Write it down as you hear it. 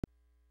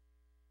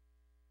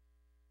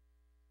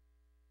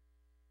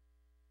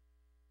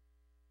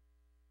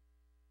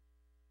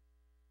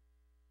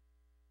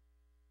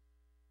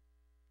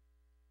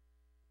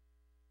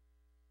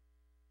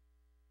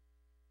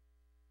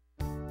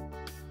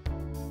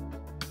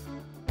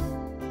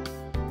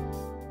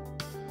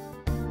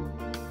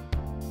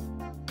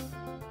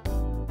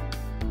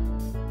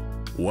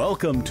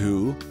Welcome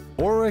to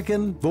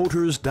Oregon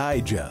Voters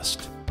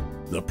Digest,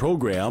 the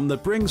program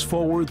that brings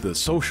forward the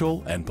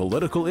social and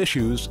political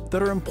issues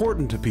that are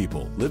important to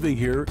people living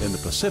here in the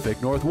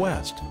Pacific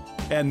Northwest.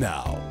 And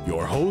now,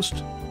 your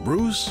host,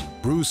 Bruce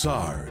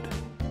Broussard.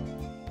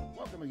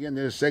 Welcome again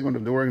to this segment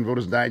of the Oregon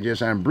Voters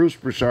Digest. I'm Bruce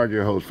Broussard,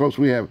 your host. Folks,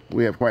 we have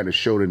quite a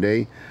show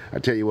today. I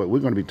tell you what, we're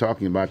going to be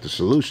talking about the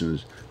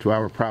solutions to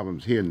our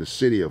problems here in the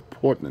city of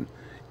Portland,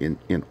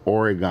 in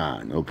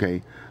Oregon.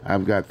 Okay,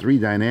 I've got three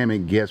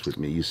dynamic guests with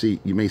me.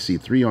 You may see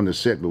three on the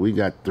set, but we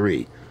got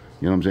three. You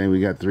know what I'm saying?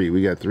 We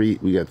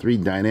got three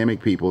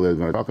dynamic people that are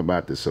going to talk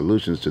about the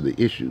solutions to the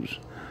issues,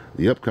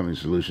 the upcoming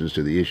solutions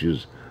to the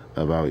issues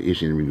of our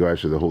issue in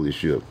regards to the whole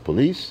issue of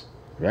police,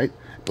 right?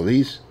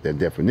 Police, their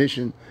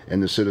definition,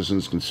 and the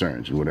citizens'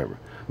 concerns, or whatever.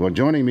 Well,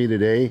 joining me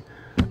today,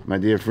 my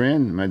dear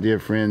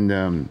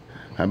friend,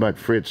 how about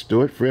Fred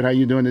Stewart? Fred, how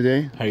you doing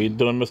today? How you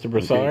doing, Mr.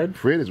 Broussard? Okay.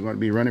 Fred is going to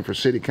be running for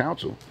city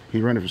council.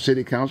 He's running for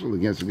city council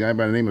against a guy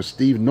by the name of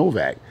Steve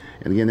Novick.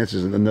 And again, this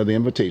is another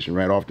invitation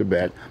right off the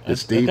bat. I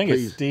think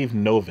it's Steve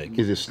Novick.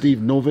 Is it Steve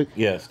Novick?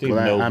 Yeah, Steve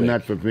Novick. I'm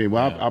not familiar.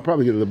 Well, I'll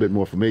probably get a little bit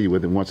more familiar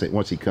with him once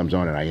he comes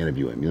on and I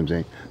interview him. You know what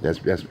I'm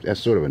saying? That's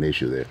sort of an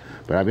issue there.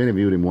 But I've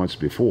interviewed him once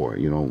before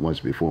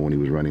when he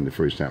was running the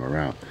first time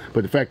around.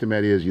 But the fact of the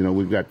matter is,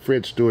 we've got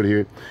Fred Stewart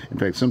here. In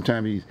fact,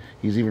 sometimes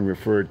he's even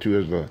referred to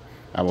as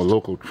our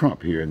local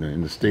Trump here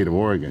in the state of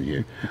Oregon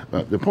here.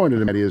 The point of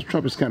the matter is,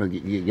 Trump has kind of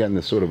gotten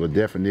a sort of a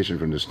definition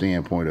from the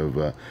standpoint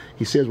of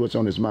he says what's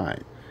on his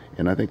mind,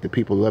 and I think the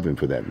people love him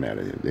for that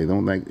matter. They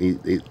don't like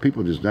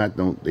people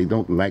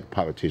don't like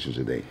politicians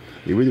today.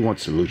 They really want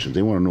solutions.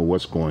 They want to know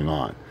what's going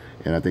on,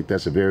 and I think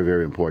that's a very,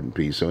 very important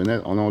piece. So,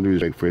 on all due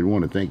respect, Fred, we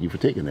want to thank you for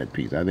taking that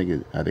piece. I think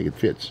it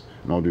fits.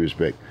 In all due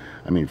respect,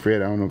 I mean,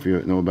 Fred, I don't know if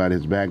you know about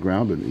his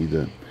background, but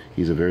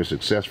he's a very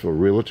successful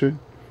realtor.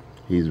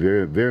 He's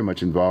very, very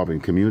much involved in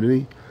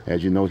community.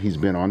 As you know, he's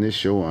been on this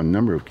show on a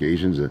number of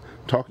occasions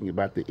talking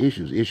about the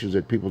issues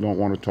that people don't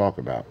want to talk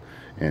about,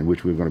 and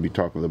which we're going to be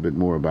talking a little bit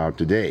more about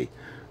today.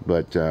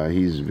 But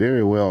he's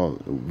very well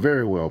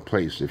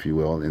placed, if you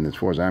will, and as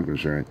far as I'm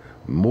concerned,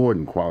 more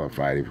than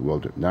qualified, if you will,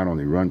 to not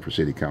only run for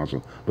city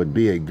council, but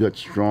be a good,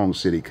 strong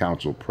city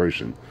council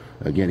person.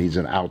 Again, he's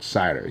an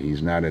outsider.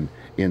 He's not an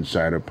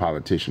insider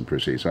politician per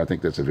se. So I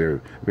think that's a very,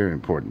 very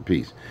important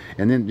piece.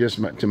 And then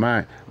just to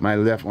my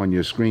left on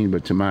your screen,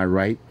 but to my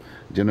right,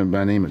 a gentleman by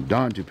the name of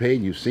Don DuPay.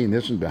 You've seen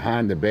this one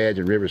behind the badge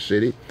in River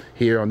City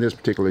here on this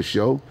particular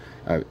show.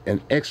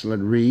 An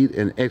excellent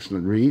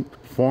read.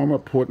 Former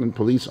Portland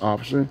police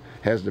officer,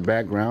 has the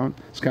background.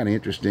 It's kind of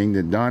interesting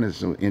that Don is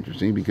so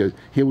interesting because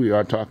here we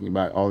are talking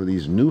about all of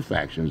these new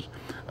factions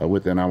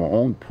within our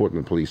own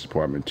Portland Police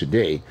Department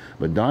today.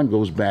 But Don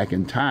goes back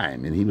in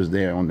time, and he was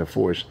there on the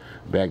force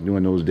back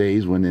during those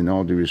days when, in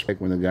all due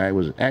respect, when the guy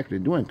was actually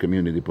doing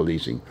community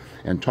policing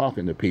and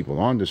talking to people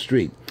on the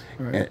street.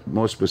 Right. And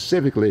more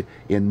specifically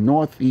in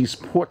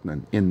Northeast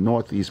Portland.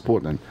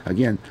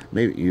 Again,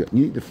 maybe you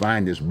need to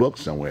find this book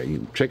somewhere. You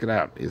can check it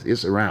out.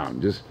 It's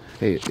around.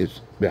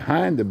 It's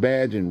Behind the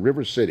Badge in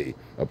River City,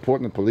 a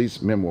Portland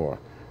police memoir.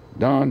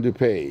 Don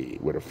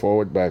DuPay, with a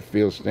foreword by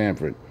Phil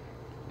Stanford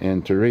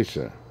and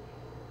Teresa.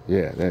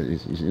 Yeah,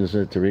 you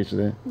said Teresa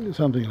there?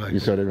 Something like that. You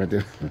saw that right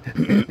there?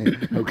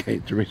 Okay,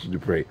 Teresa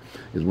DuPay,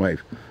 his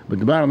wife. But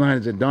the bottom line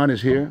is that Don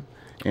is here,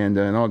 and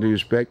in all due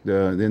respect,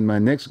 then my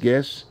next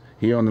guest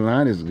here on the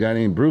line is a guy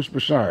named Bruce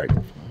Broussard,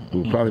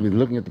 who will probably be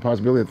looking at the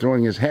possibility of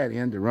throwing his hat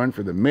in to run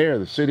for the mayor of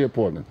the city of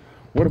Portland.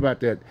 What about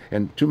that?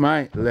 And to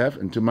my left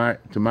and to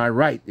my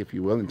right, if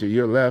you will, and to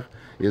your left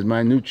is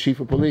my new chief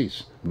of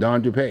police,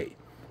 Don DuPay.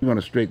 We're going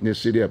to straighten this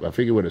city up. I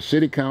figure with a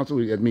city council,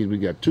 that means we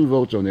got 2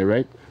 votes on there,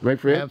 right? Right,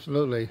 Fred?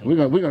 Absolutely. We're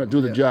going to do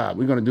the job.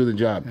 We're going to do the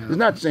job. Yeah. It's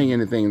not saying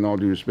anything in all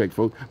due respect,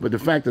 folks, but the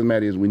fact of the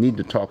matter is we need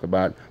to talk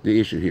about the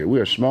issue here.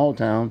 We're a small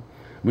town.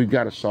 We've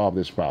got to solve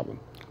this problem.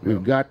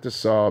 We've got to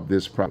solve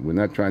this problem. We're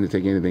not trying to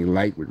take anything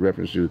light with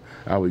reference to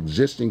our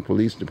existing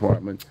police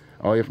department,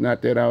 or if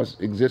not that, our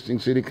existing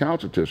city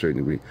council to a certain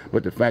degree.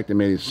 But the fact of the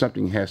matter is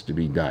something has to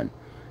be done.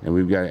 And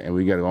we got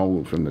it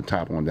all from the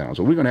top on down.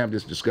 So we're going to have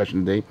this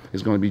discussion today.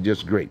 It's going to be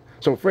just great.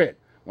 So Fred,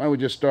 why don't we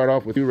just start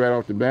off with you right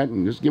off the bat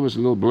and just give us a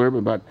little blurb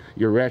about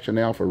your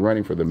rationale for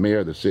running for the mayor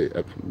of the city.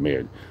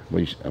 Mayor,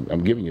 well,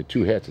 I'm giving you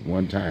 2 hats at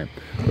one time.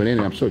 But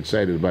anyway, I'm so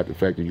excited about the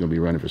fact that you're going to be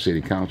running for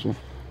city council.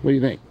 What do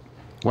you think?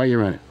 Why are you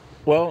running?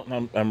 Well,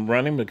 I'm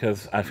running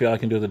because I feel I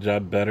can do the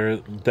job better,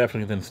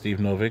 definitely, than Steve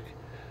Novick.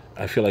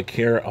 I feel I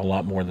care a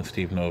lot more than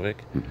Steve Novick.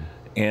 Mm-hmm.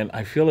 And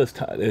I feel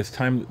it's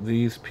time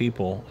these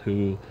people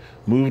who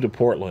move to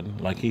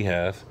Portland, like he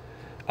has,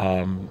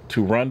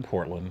 to run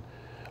Portland,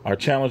 are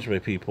challenged by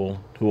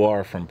people who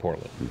are from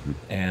Portland. Mm-hmm.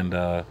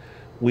 And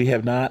we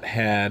have not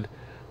had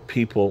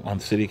people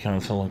on city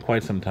council in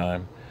quite some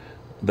time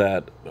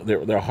that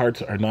their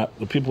hearts are not,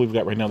 the people we've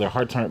got right now, their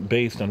hearts aren't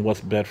based on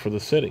what's best for the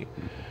city.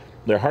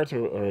 Their hearts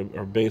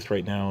are based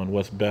right now on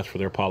what's best for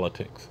their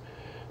politics.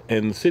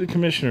 And the city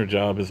commissioner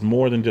job is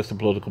more than just a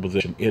political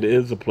position. It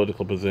is a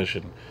political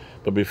position.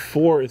 But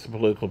before it's a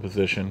political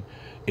position,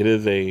 it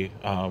is a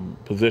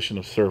position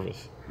of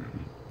service,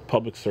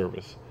 public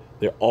service.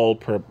 They're all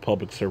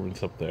public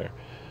servants up there.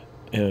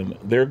 And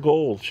their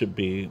goal should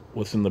be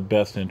what's in the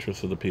best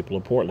interest of the people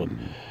of Portland.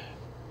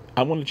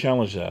 I want to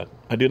challenge that.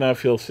 I do not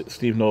feel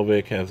Steve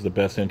Novick has the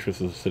best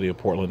interest of the city of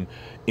Portland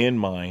in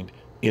mind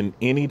in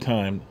any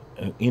time,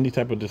 any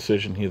type of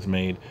decision he has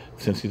made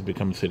since he's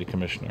become a city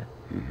commissioner.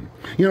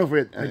 You know,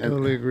 Fred, I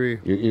totally agree.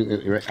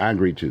 I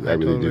agree too. I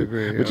really totally do.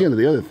 agree, But yeah. you know,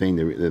 the other thing,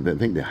 the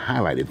thing, the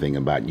highlighted thing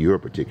about your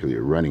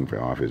particular running for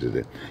office is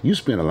that you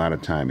spend a lot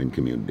of time in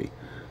community.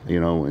 You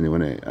know, and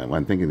when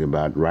I'm thinking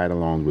about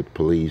ride-alongs with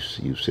police,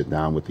 you sit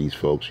down with these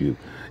folks.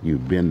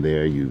 You've been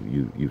there.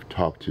 You've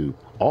talked to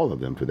all of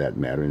them, for that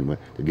matter, and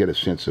to get a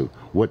sense of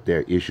what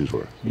their issues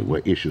were,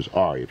 what issues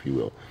are, if you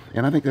will.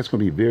 And I think that's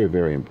going to be very,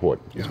 very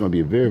important. It's going to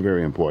be very,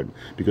 very important,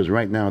 because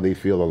right now they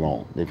feel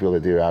alone. They feel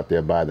that they're out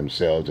there by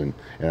themselves, and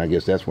I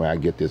guess that's why I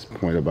get this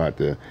point about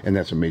and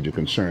that's a major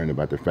concern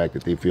about the fact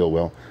that they feel,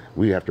 well,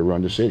 we have to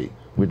run the city.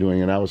 We're doing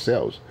it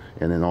ourselves.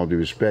 And in all due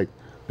respect,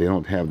 they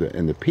don't have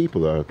and the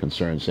people are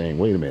concerned, saying,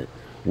 wait a minute,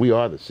 we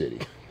are the city.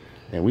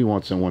 And we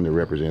want someone to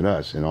represent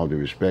us. In all due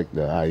respect,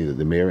 either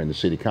the mayor and the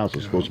city council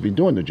is supposed to be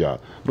doing the job.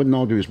 But in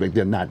all due respect,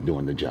 they're not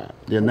doing the job.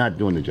 They're not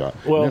doing the job.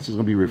 Well, and that's going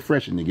to be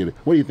refreshing to get it.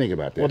 What do you think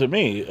about that? Well, to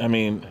me, I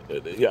mean,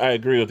 I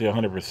agree with you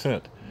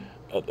 100%.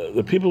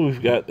 The people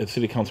we've got at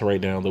city council right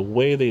now, the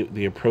way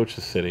they approach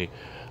the city,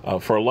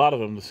 for a lot of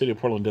them, the city of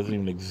Portland doesn't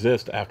even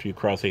exist after you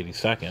cross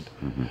 82nd.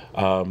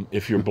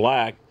 If you're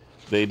black,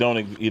 you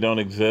don't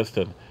exist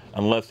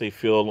unless they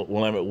feel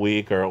Willamette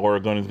Week or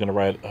Oregonian's going to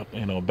write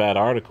a bad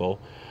article.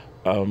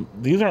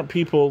 These aren't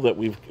people that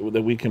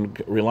we can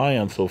rely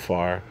on so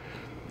far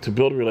to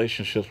build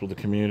relationships with the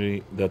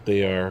community that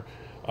they are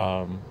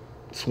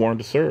sworn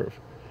to serve.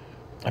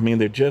 I mean,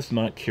 they're just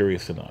not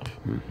curious enough.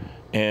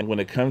 And when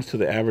it comes to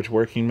the average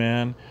working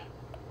man,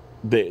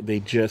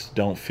 they just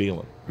don't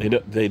feel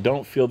it. They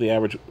don't feel the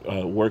average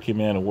working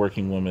man and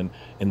working woman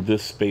in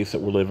this space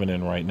that we're living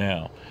in right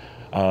now.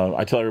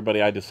 I tell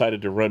everybody I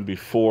decided to run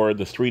before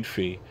the street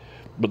fee.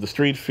 But the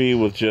street fee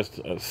was just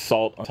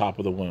salt on top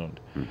of the wound.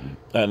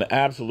 An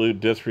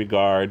absolute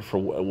disregard for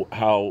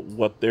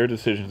what their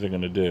decisions are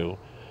going to do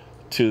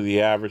to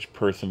the average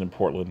person in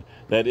Portland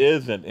that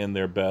isn't in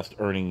their best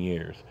earning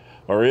years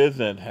or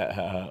isn't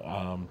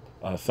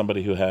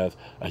somebody who has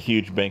a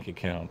huge bank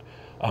account.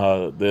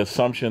 The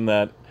assumption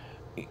that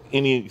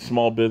any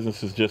small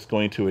business is just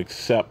going to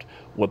accept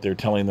what they're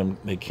telling them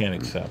they can't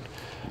accept.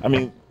 I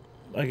mean,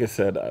 like I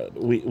said,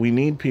 we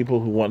need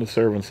people who want to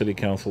serve in city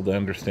council to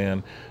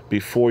understand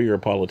before you're a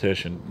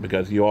politician,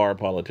 because you are a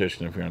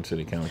politician if you're on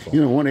city council.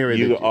 You know, one area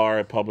you are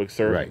a public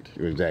servant.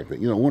 Right, exactly.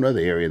 You know, one other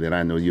area that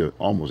I know you're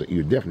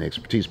definitely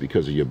expertise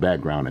because of your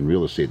background in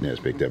real estate and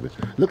aspect of it.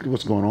 Look at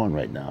what's going on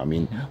right now. I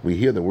mean, we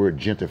hear the word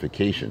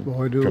gentrification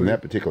from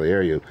that particular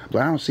area,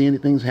 but I don't see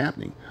anything's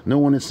happening. No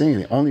one is saying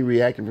it. Only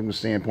reacting from the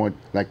standpoint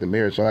like the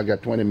mayor. So I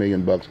got $20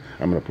 million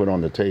I'm going to put on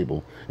the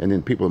table, and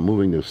then people are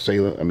moving to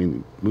Salem. I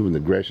mean, moving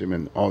to Gresham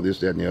and all this,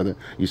 that, and the other.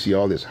 You see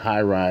all this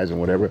high rise and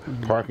whatever,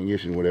 parking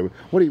issue and whatever.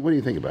 What do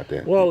you think about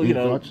that? Well, Any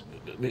thoughts?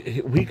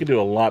 We could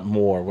do a lot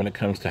more when it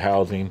comes to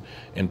housing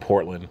in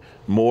Portland,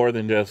 more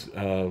than just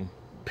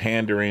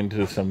pandering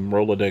to some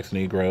Rolodex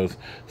Negroes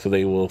so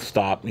they will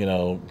stop,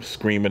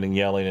 screaming and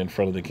yelling in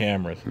front of the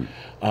cameras.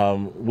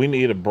 We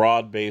need a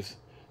broad-based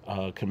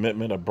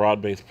commitment, a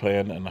broad-based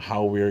plan on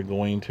how we're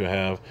going to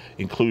have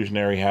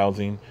inclusionary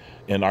housing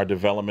in our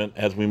development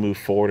as we move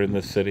forward in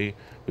this city.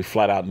 We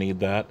flat out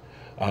need that.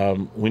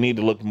 We need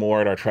to look more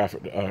at our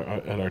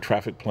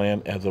traffic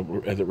plan as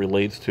it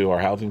relates to our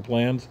housing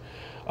plans,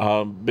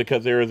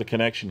 because there is a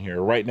connection here.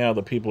 Right now,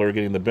 the people are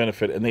getting the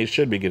benefit, and they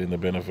should be getting the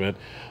benefit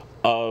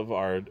of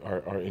our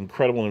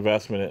incredible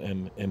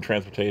investment in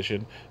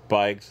transportation,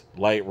 bikes,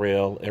 light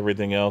rail,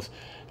 everything else.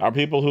 Are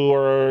people who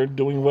are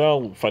doing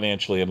well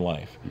financially in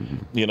life,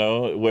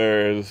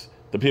 whereas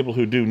the people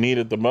who do need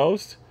it the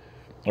most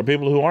are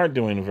people who aren't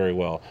doing very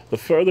well. The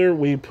further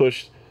we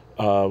push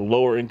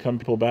lower income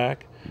people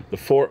back, the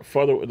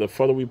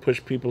further we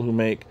push people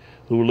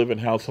who live in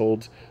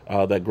households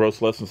that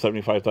gross less than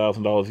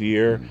 $75,000 a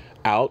year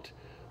out,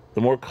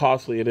 the more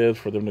costly it is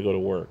for them to go to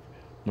work.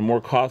 The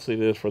more costly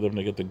it is for them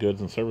to get the goods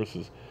and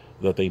services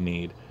that they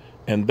need,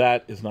 and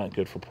that is not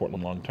good for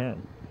Portland long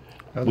term.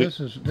 Now, this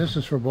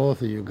is for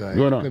both of you guys,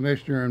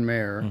 Commissioner and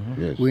Mayor.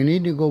 Yes. We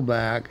need to go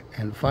back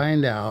and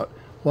find out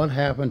what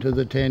happened to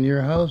the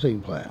 10-year housing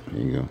plan.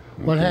 There you go.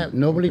 What happened?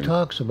 Nobody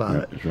talks about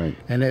it. That's right.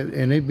 And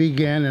it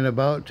began in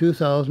about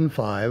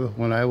 2005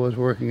 when I was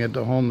working at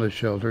the homeless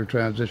shelter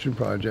transition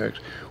projects.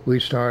 We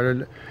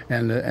started,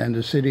 and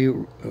the city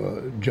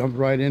jumped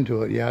right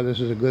into it. Yeah, this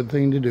is a good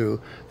thing to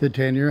do. The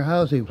 10-year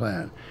housing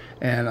plan,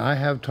 and I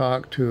have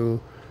talked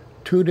to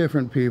 2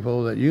 different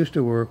people that used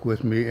to work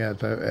with me at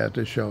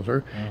the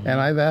shelter,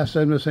 and I've asked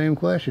them the same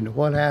question: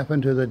 what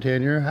happened to the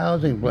 10-year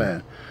housing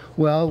plan?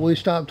 Well, we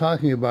stopped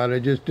talking about it.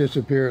 It just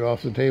disappeared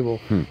off the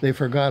table. They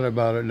forgot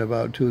about it in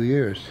about 2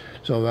 years.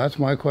 So that's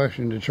my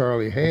question to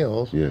Charlie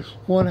Hales. Yes.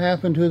 What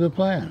happened to the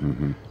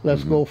plan?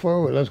 Let's go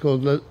forward.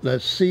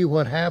 Let's see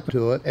what happened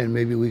to it, and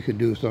maybe we could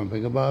do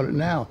something about it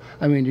now.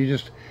 I mean, you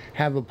just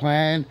have a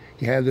plan,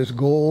 you have this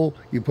goal,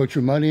 you put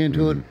your money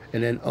into it,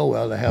 and then, oh,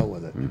 well, the hell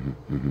with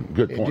it.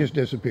 Good point. It just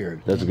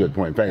disappeared. That's a good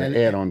point. In fact, And-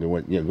 add on to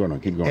what, yeah, go on,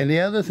 keep going. And the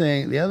other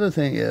thing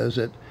is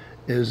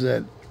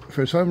that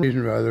for some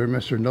reason or other,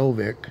 Mr.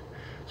 Novick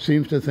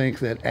seems to think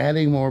that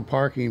adding more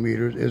parking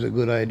meters is a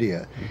good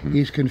idea.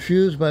 He's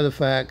confused by the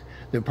fact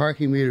that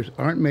parking meters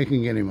aren't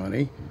making any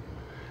money,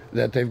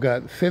 that they've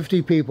got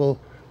 50 people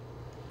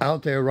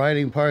out there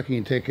writing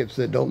parking tickets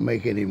that don't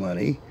make any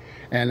money,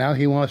 and now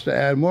he wants to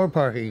add more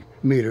parking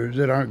meters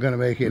that aren't going to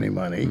make any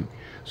money.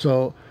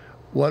 So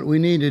what we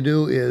need to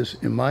do is,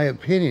 in my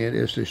opinion,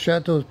 is to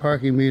shut those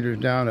parking meters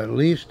down at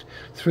least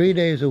 3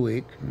 days a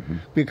week,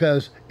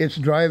 because it's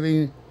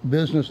driving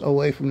business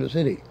away from the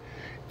city.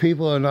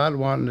 People are not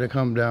wanting to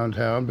come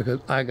downtown because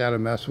I got to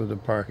mess with the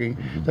parking.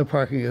 The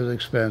parking is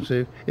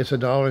expensive. It's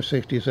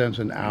 $1.60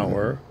 an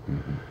hour.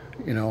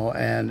 You know,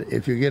 and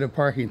if you get a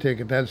parking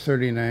ticket, that's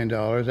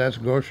 $39. That's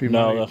grocery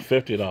money. No, that's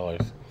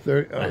 $50.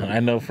 30, I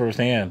know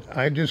firsthand.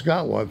 I just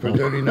got one for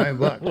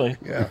 $39. Really?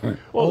 Yeah.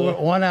 Well,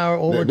 Over 1 hour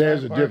overtime.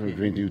 There's a parking. difference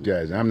between you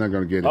guys. I'm not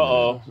going to get it.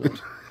 Uh-oh.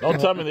 Don't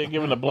tell me they're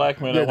giving a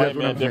black man and a That's white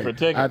what man I'm saying. different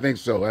tickets. I think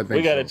so. I think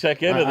We gotta so.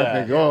 check into I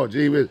that. think, oh,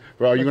 gee whiz.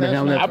 Bro, are you going to that's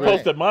handle not- that? I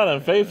posted mine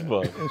on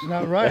Facebook. It's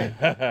not right.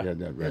 Yeah,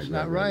 that's right. It's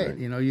not right.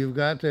 You know, you've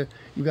got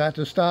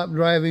to stop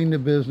driving the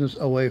business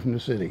away from the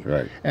city.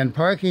 Right. And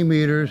parking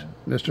meters,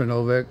 Mr.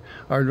 Novick,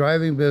 are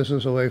driving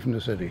business away from the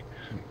city.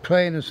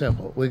 Plain and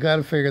simple. We got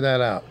to figure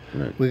that out.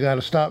 Right. We got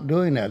to stop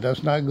doing that.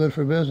 That's not good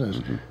for business.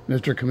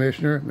 Mr.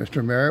 Commissioner,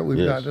 Mr. Merritt, we've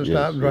Yes, got to yes,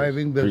 stop yes.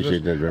 driving Appreciate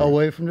business that very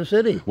away from the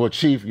city. Well,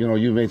 Chief, you know,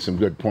 you made some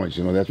good points.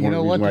 You know, that's You one know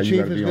of the what reasons the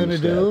why you got chief to is be on going the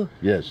to do? staff.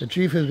 Yes. The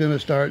chief is going to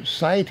start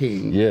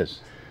citing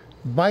Yes.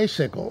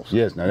 bicycles.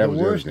 Yes, now that the was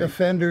the worst other thing.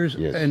 offenders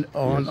Yes,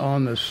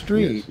 on the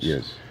streets.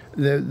 Yes.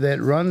 That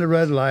run the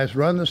red lights,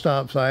 run the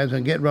stop signs,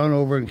 and get run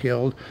over and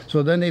killed.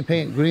 So then they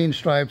paint green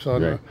stripes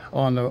on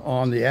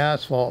Right. the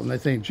asphalt, and they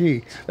think,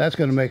 gee, that's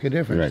going to make a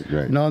difference.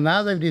 Right. No,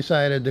 now they've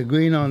decided the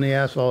green on the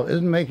asphalt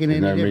isn't making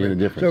any not difference. making a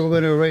difference. So we're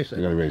going to erase it.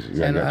 You're gonna erase it.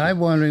 Yeah, I And got you. I'm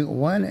wondering,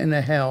 when in the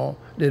hell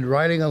did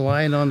writing a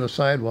line on the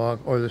sidewalk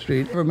or the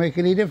street ever make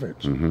any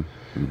difference?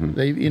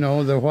 They, you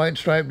know, the white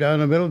stripe down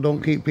the middle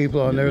don't keep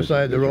people on their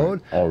side of the that's right.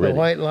 road. Already. The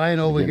white line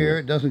over Begin here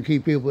with. doesn't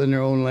keep people in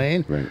their own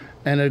lane. Right.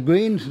 And the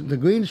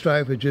green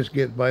stripe would just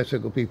get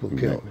bicycle people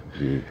killed.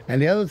 Yeah.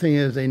 And the other thing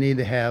is they need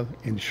to have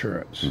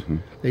insurance.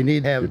 They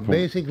need to have point.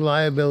 basic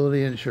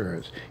liability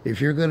insurance.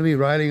 If you're going to be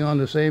riding on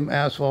the same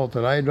asphalt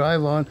that I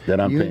drive on, That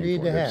I'm you paying need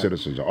for, to that have.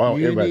 citizens are.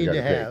 You Everybody need gotta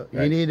to pay. have. You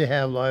Right. need to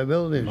have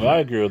liability insurance. Well, I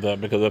agree with that,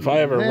 because if I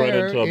ever run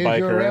There into a is your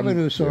biker,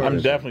 revenue source.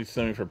 I'm definitely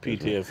suing for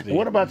PTSD. And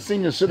what about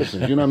senior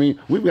citizens? You know what I mean?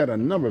 We've got a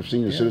number of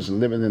senior citizens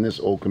living in this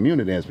old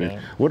community aspect.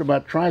 What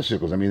about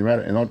tricycles? I mean,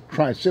 and on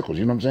tricycles,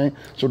 you know what I'm saying?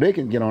 So they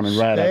can get on and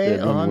ride out Stay there.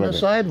 doing on the weather.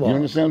 sidewalk. You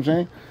understand what I'm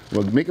saying?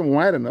 Well, make them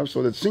wide enough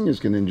so that seniors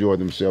can enjoy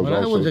themselves When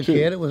I also, was a too.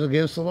 kid, it was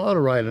against the law to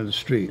ride on the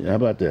street. How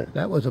about that?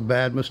 That was a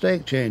bad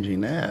mistake,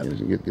 changing that.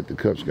 Get the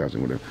Cub Scouts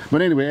and whatever.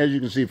 But anyway, as you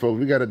can see, folks,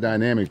 we got a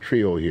dynamic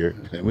trio here.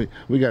 And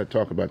we got to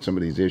talk about some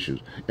of these issues.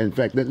 In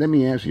fact, let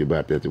me ask you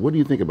about that. What do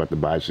you think about the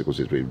bicycle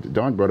situation?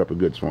 Don brought up a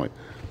good point.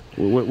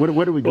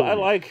 What do we go?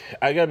 Well, I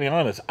gotta be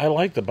honest, I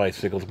like the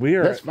bicycles.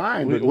 That's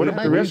fine, but what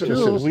about the rest of the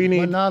citizens? We but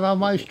need, not on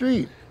my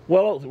street.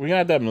 well, we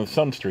got them in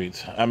some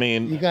streets. I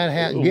mean, You gotta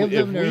give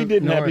if them we their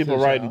didn't have north people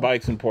and riding south.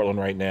 bikes in Portland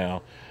right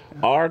now,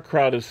 our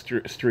crowded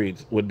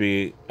streets would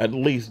be at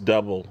least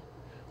double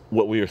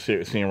what we are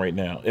seeing right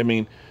now. I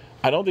mean,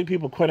 I don't think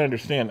people quite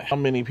understand how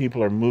many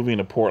people are moving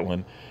to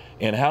Portland,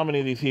 and how many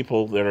of these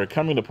people that are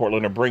coming to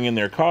Portland are bringing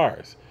their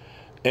cars.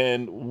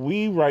 And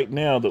we right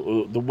now,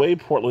 the way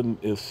Portland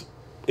is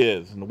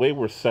and the way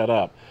we're set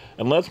up,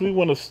 unless we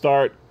want to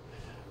start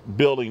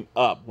building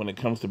up when it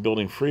comes to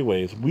building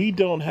freeways, we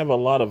don't have a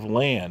lot of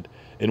land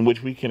in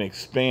which we can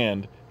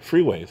expand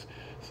freeways.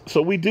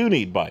 So we do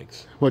need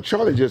bikes. Well,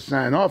 Charlie just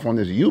signed off on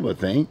this Uber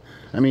thing.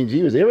 I mean,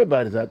 geez,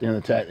 everybody's out there in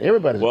the taxi.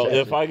 Everybody's Well, a taxi,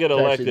 if I get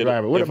taxi elected,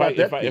 driver. What about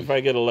that? if I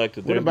get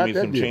elected, What there's about gonna be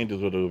that some deal?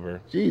 changes with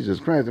Uber. Jesus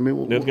Christ! I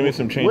mean, There's gonna be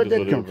some changes Where'd that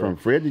with come Uber. from,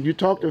 Fred? Did you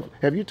talk to?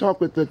 Have you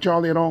talked with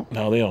Charlie at all?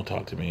 No, they don't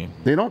talk to me.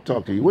 They don't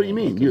talk to you. What do you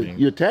mean?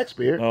 You're a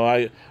taxpayer. No,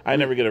 I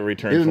never get a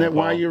return. Isn't phone that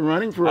why call. you're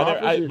running for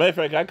office? Matter of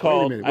fact, I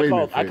called. Wait a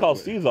minute, I Fred. called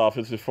Steve's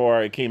office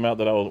before it came out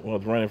that I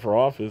was running for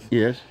office.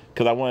 Yes.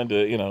 Because I wanted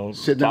to,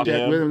 Sit down, talk to chat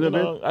him. with him a You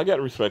little know, I got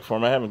respect for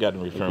him. I haven't gotten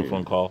a return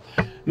phone call.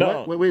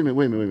 No, Wait a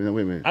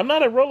minute. I'm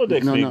not a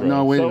Rolodex Negro,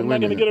 No, wait a so minute. I'm not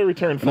going to get a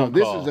return phone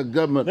No, call. this is a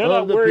government They're of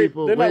not the worried,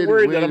 people. They're not Wait a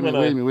worried minute, that I'm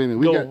wait a going minute. to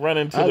We go got- run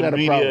into I the got a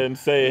media problem. and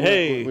say,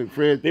 hey, Wait,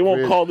 Fred, they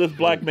won't Fred, call this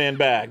black man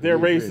back. They're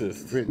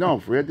racist. Fred, no,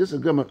 Fred, this is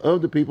a government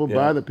of the people, Yeah.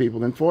 by the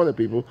people, and for the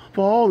people,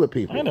 for all the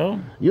people. I know.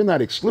 You're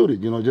not excluded,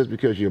 just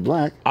because you're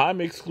black. I'm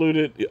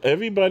excluded.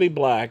 Everybody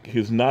black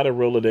who's not a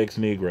Rolodex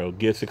Negro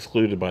gets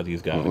excluded by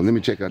these guys. Well, let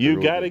me check out the You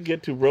Rolodex. got to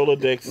get to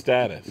Rolodex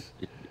status.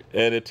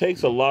 And it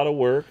takes a lot of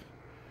work.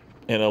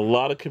 and a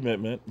lot of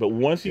commitment. But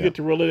once you get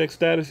to Rolodex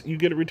status, you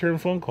get a return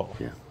phone call.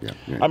 Yeah.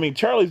 I mean,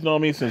 Charlie's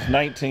known me since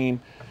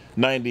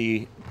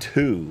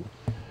 1992.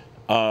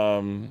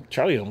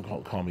 Charlie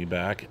don't call me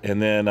back,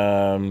 and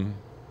then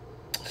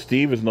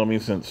Steve has known me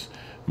since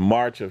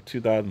March of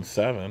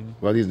 2007.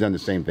 Well, he's done the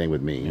same thing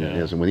with me.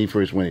 Yeah. So when he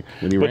first when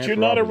he But ran you're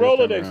for not a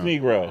office this Rolodex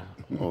time around- Negro.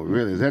 Oh,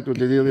 really? Is that what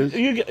the deal is?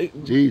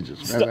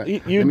 Jesus.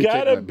 You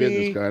gotta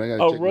be a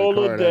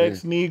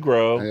Rolodex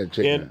Negro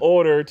in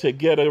order to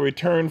get a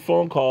return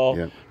phone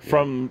call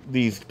from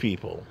these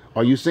people.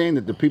 Are you saying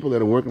that the people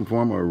that are working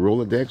for him are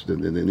Rolodex, the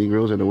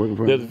Negroes that are working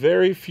for him? There's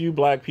very few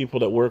black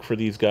people that work for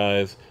these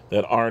guys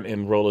that aren't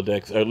in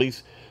Rolodex, or at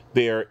least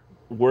they're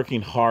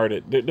working hard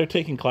at. They're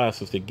taking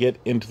classes to get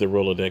into the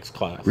Rolodex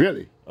class.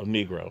 Really? Of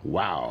Negro.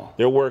 Wow.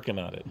 They're working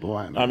on it.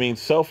 Boy, man. I mean,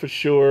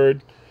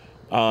 self-assured,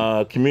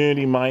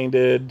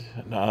 community-minded,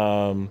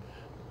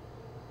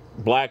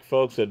 black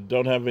folks that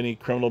don't have any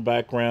criminal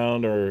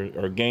background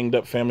or ganged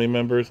up family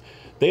members.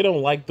 They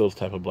don't like those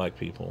type of black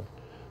people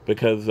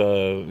because,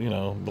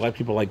 black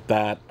people like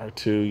that are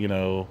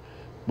too,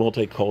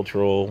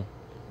 multicultural,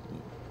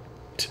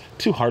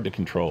 too hard to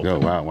control. Oh,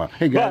 wow.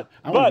 Hey, guys,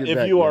 but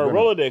if you are a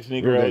Rolodex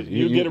Negro,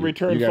 you get a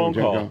return phone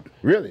call.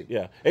 Really?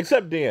 Yeah.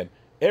 Except Dan.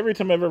 Every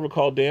time I've ever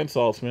called Dan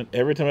Saltzman,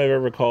 every time I've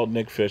ever called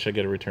Nick Fish, I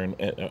get a return,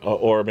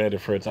 or Amanda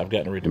Fritz, I've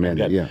gotten a return.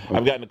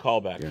 I've gotten a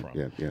call back from.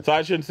 Yeah. So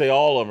I shouldn't say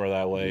all of them are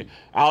that way.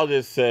 I'll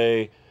just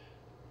say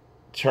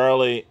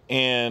Charlie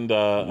and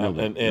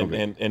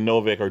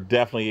Novick are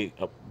definitely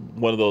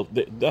one of those.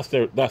 That's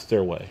their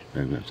way.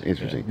 That's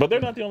interesting. Yeah. But they're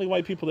not the only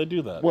white people that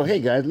do that. Well, hey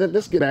guys,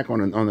 let's get back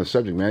on the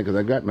subject, man, because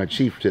I got my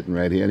chief sitting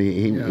right here,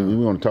 and we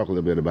want to talk a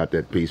little bit about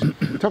that piece.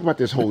 Talk about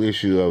this whole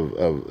issue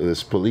of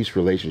this police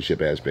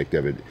relationship aspect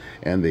of it,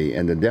 and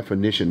the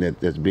definition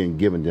that's being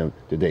given them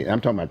today.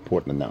 I'm talking about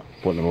Portland now,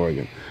 Portland,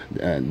 Oregon.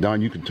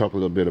 Don, you can talk a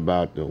little bit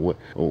about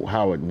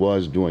how it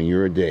was during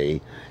your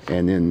day,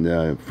 and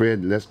then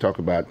Fred, let's talk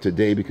about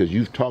today, because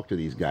you've talked to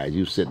these guys,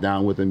 you've sit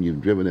down with them, you've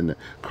driven in the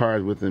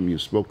cars with them, you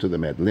spoke to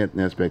them at length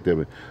and aspect of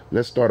it.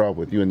 Let's start off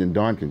with you, and then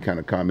Don can kind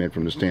of comment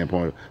from the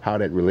standpoint of how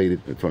that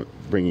related from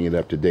bringing it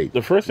up to date.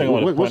 The first thing I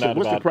want to point out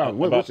what's the problem?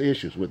 What's the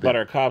issues with that? About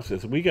our cops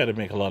is we got to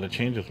make a lot of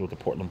changes with the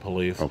Portland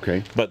police.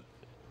 Okay. But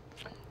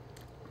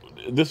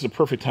this is a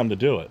perfect time to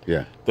do it.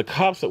 Yeah. The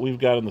cops that we've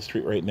got on the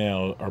street right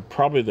now are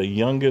probably the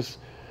youngest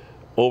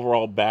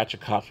overall batch of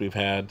cops we've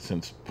had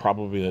since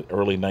probably the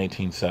early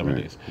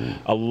 1970s. Right.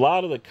 A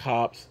lot of the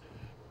cops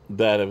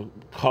that have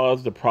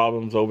caused the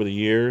problems over the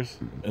years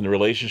in the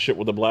relationship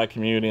with the black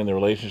community and the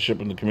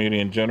relationship in the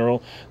community in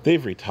general,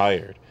 they've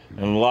retired.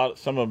 And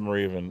some of them are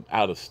even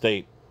out of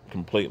state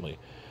completely.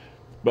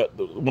 But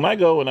when I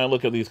go and I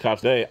look at these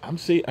cops today, I'm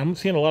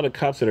seeing a lot of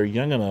cops that are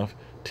young enough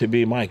to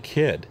be my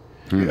kid.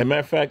 As a matter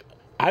of fact,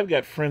 I've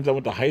got friends I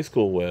went to high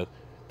school with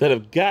that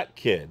have got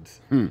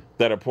kids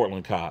that are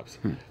Portland cops.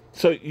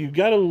 So you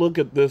got to look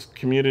at this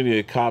community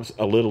of cops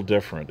a little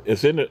different.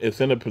 It's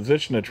in a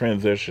position of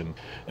transition,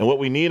 and what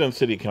we need on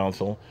city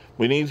council,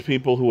 we need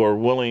people who are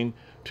willing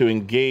to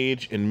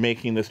engage in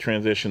making this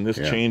transition, this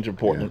change of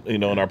Portland,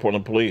 in our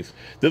Portland police.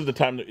 This is the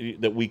time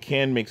that we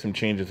can make some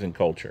changes in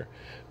culture.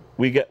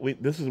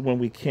 This is when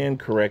we can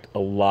correct a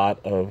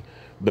lot of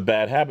the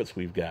bad habits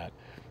we've got.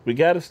 We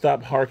got to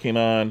stop harking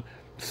on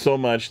so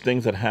much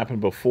things that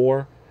happened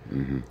before.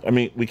 I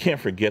mean, we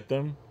can't forget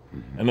them.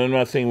 And I'm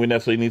not saying we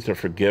necessarily need to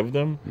forgive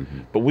them,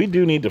 but we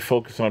do need to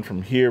focus on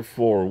from here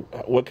forward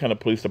what kind of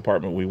police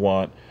department we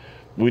want.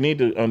 We need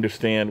to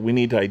understand, we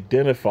need to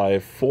identify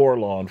for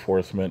law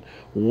enforcement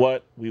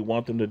what we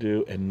want them to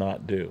do and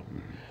not do.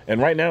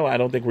 And right now, I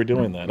don't think we're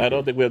doing that. I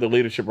don't think we have the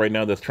leadership right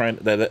now that's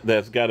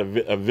that's got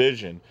a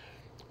vision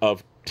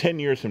of 10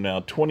 years from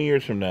now, 20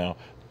 years from now,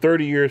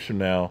 30 years from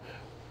now,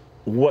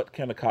 what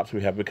kind of cops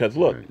we have. Because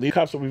look, these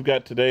cops that we've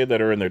got today that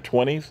are in their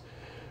 20s,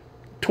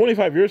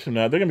 25 years from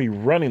now, they're going to be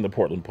running the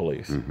Portland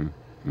police.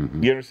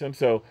 You understand?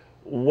 So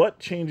what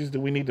changes do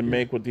we need to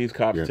make with these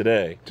cops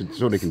today?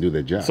 So they can do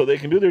their job. So they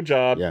can do their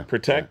job,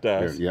 protect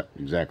us. Yep,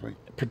 exactly.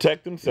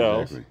 Protect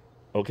themselves. Exactly.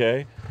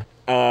 Okay?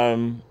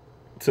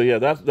 So yeah,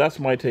 that's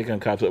my take on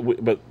cops.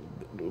 But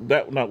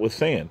that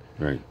notwithstanding,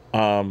 right.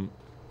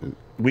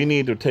 We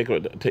need to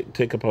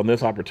take up on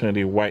this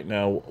opportunity right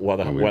now while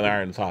the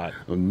iron's hot.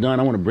 Well, Don,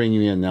 I want to bring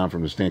you in now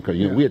from the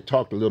standpoint. We had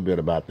talked a little bit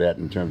about that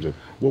in terms of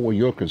what were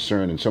your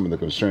concerns and some of the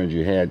concerns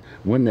you had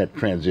when that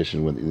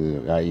transition,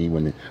 i.e.,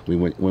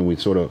 when we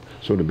sort of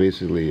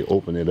basically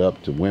opened it up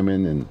to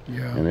women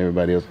and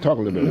everybody else. Talk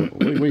a little bit.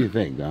 What do you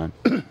think, Don?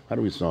 How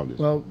do we solve this?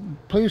 Well,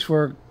 police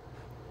work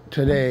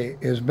today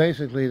is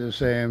basically the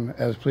same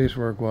as police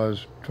work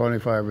was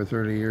 25 or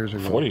 30 years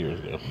ago. 40 years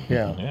ago.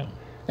 Yeah.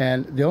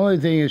 And the only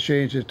thing that's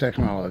changed is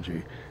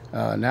technology.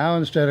 Now,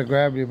 instead of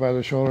grabbing you by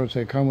the shoulder and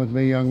say, "Come with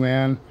me, young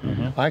man,"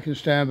 I can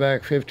stand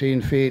back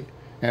 15 feet,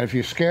 and if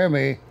you scare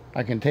me,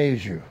 I can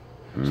tase you.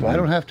 So I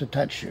don't have to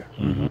touch you.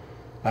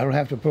 I don't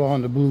have to put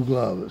on the blue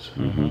gloves.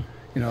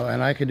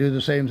 And I can do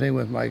the same thing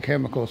with my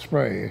chemical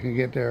spray. I can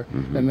get there.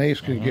 The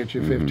mace can get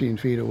you 15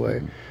 feet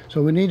away.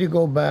 So we need to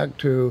go back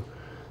to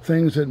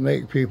things that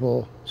make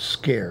people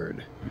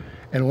scared.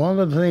 And one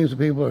of the things that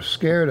people are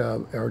scared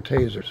of are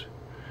tasers.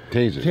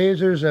 Tasers.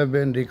 Tasers have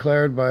been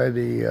declared by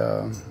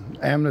the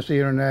Amnesty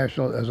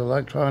International as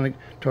electronic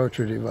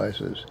torture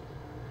devices.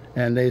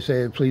 And they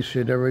say the police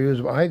should never use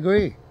them. I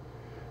agree.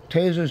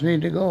 Tasers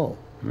need to go.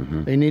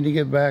 They need to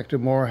get back to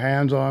more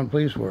hands-on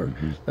police work.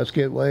 Let's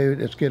get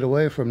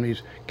away from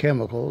these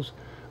chemicals.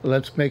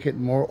 Let's make it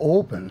more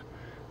open.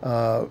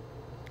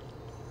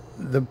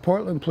 The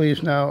Portland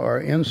police now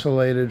are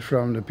insulated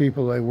from the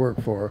people they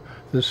work for,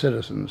 the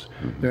citizens.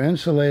 They're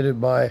insulated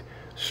by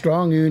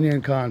strong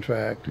union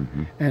contract,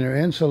 and they're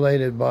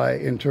insulated by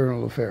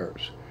internal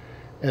affairs.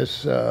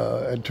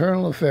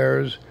 Internal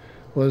affairs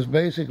was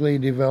basically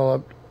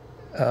developed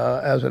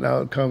as an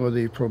outcome of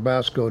the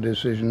Probasco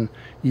decision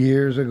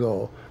years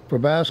ago.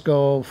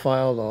 Probasco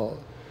filed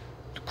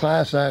a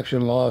class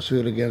action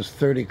lawsuit against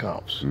 30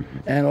 cops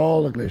and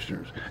all the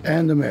commissioners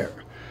and the mayor.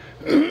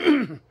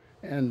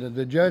 And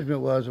the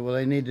judgment was, well,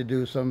 they need to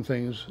do some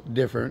things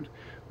different,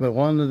 but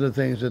one of the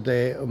things that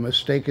they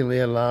mistakenly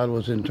allowed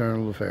was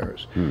internal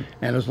affairs.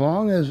 And as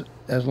long as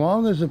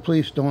the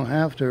police don't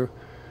have to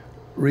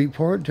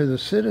report to the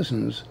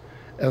citizens,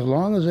 as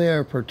long as they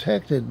are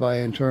protected by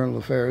internal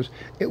affairs,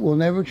 it will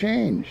never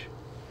change.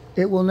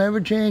 It will never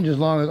change as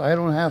long as I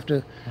don't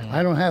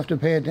have to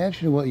pay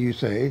attention to what you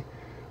say,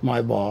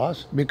 my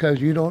boss,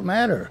 because you don't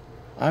matter.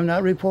 I'm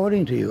not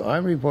reporting to you.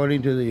 I'm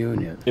reporting to the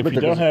union. But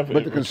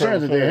the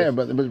concerns that they have,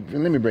 but let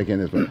me break in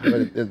this one.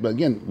 But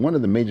again, one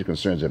of the major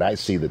concerns that I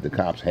see that the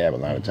cops have a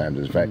lot of times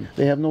is the fact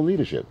they have no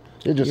leadership.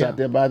 They're just out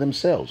there by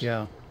themselves.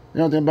 Yeah.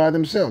 They're out there by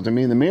themselves. I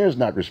mean, the mayor's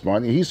not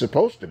responding. He's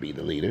supposed to be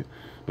the leader.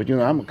 But,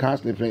 I'm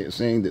constantly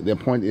saying that their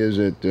point is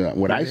that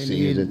what I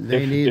see is that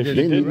they need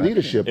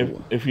leadership.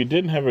 If you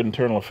didn't have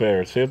internal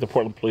affairs, say if the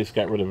Portland police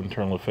got rid of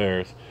internal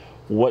affairs,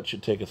 what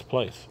should take its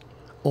place?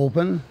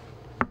 Open.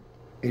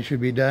 It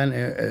should be done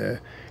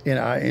in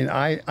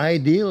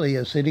ideally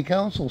a city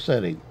council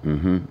setting.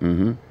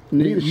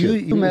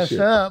 You messed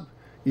up.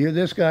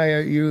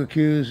 You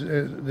accuse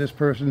this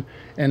person,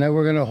 and then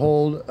we're going to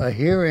hold a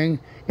hearing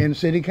in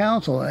city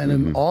council, and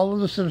then all of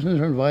the citizens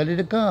are invited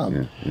to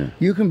come.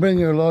 You can bring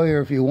your lawyer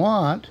if you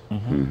want,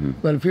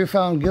 but if you're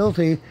found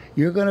guilty,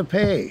 you're going to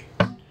pay.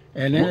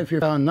 And then if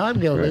you're found not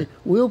guilty,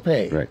 we'll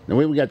pay. Right. Now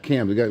we got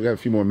cams. We got a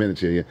few more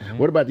minutes here.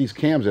 What about these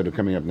cams that are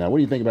coming up now? What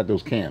do you think about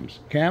those cams?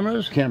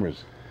 Cameras?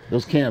 Cameras.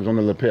 Those cams on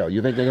the lapel.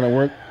 You think they're going to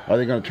work? Are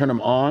they going to turn them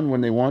on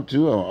when they want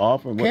to or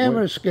off? Or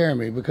Cameras scare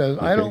me because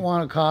I don't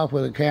want a cop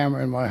with a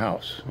camera in my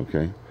house.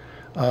 Okay.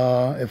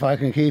 If I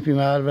can keep him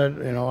out of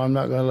it, I'm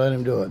not going to let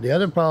him do it. The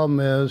other problem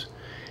is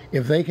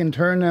if they can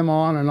turn them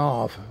on and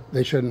off,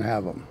 they shouldn't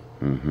have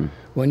them.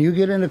 When you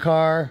get in the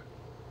car,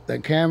 the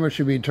camera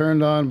should be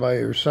turned on by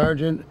your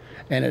sergeant,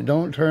 and it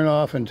don't turn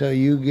off until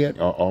you get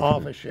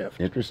off a shift.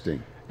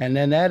 Interesting. And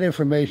then that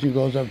information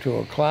goes up to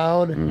a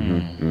cloud,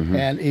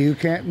 and you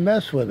can't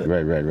mess with it.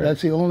 Right.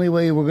 That's the only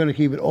way we're going to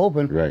keep it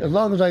open. Right. As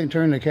long as I can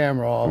turn the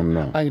camera off,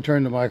 I can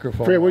turn the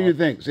microphone Fred, off. what do you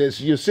think?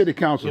 It's your city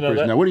council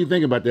person. Now, what do you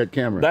think about that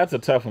camera? That's a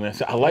tough one.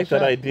 I like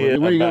that idea.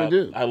 What are you going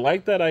to do? I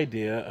like that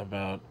idea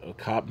about a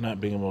cop not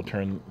being able to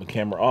turn the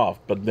camera off,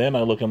 but then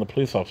I look on the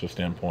police officer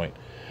standpoint.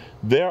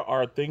 There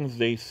are things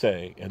they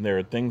say and there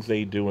are things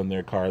they do in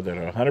their car that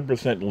are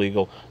 100%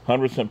 legal,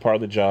 100% part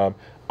of the job.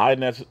 I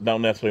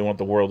don't necessarily want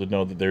the world to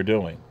know that they're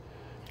doing.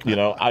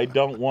 I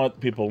don't want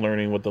people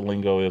learning what the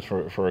lingo is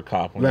for a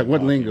cop. Like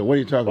what lingo? What are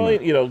you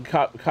talking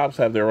about? Cops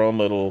have their own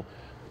little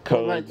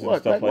codes and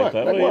stuff like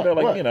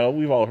that.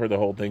 We've all heard the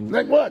whole thing.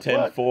 Like what?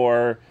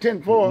 10-4,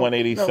 10-4,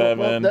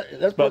 187.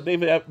 But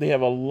they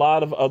have a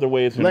lot of other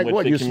ways in which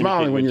what? they You're communicate.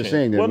 Smiling when you're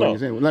saying that. Well,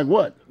 no. Like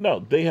what?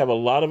 No, they have a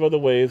lot of other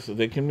ways that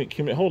they can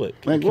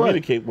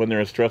communicate when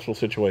they're in stressful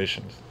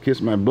situations. Kiss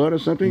my butt or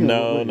something?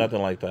 No,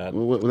 nothing like that.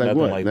 Like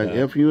what? Like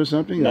F you or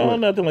something? No,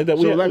 nothing like that.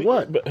 So like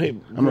what? But, hey,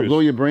 I'm going to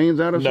blow your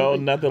brains out or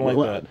something? No, nothing like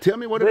that. Tell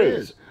me what Bruce, it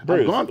is.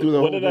 Bruce, I've gone through the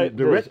whole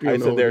directory. I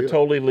said they're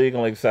totally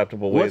legal and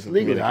acceptable ways of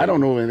legal? I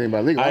don't know anything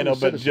about legal. I know,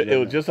 but it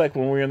was just like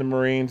when we were in the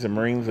Marines, and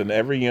Marines in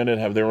every unit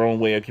have their own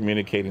way of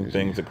communicating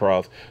things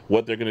across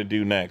what they're going to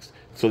do next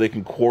so they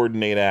can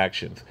coordinate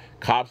actions.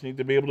 Cops need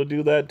to be able to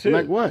do that too.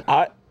 Like what?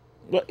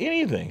 Well,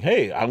 anything.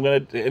 Hey, I'm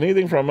going to take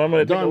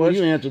a look.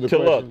 You answer the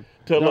question.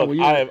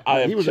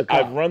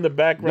 I've run the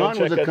background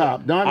check. Don was a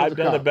cop. I've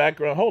done the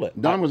background. Hold it.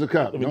 Don was a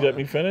cop. Let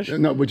me finish.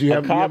 No, but you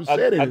haven't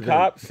said anything. A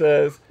cop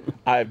says,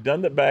 I've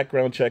done the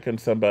background check on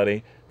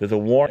somebody. There's a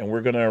warrant, and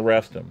we're going to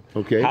arrest him.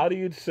 Okay. How do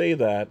you say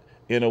that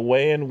in a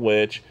way in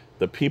which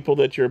the people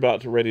that you're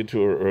about to ready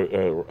to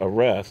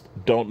arrest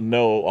don't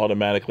know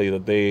automatically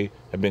that they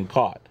have been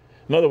caught?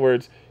 In other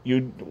words, you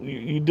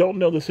don't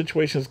know the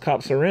situations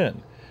cops are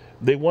in.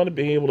 They want to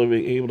be able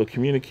to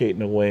communicate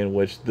in a way in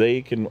which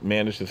they can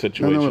manage the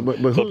situation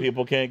so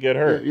people can't get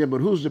hurt. Yeah,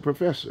 but who's the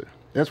professor?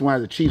 That's why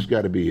the chief's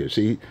got to be here.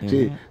 See.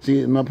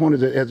 My point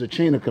is that as a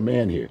chain of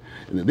command here,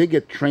 they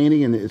get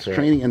training, and it's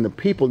training, and the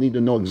people need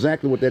to know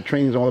exactly what that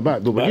training is all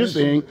about. But what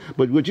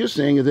you're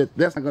saying is that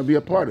that's not going to be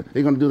a part of it.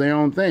 They're going to do their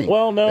own thing.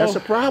 Well, no, that's a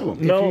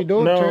problem. No,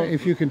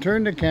 if you can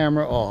turn the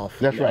camera off,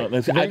 that's right.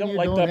 I don't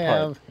like that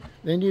part.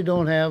 Then you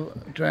don't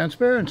have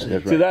transparency.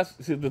 That's right.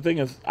 See, the thing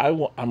is, I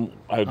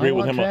agree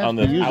with him on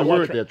this. You use I the want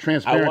word there,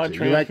 transparency. I want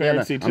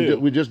transparency too.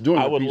 We're just doing.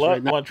 I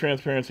want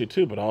transparency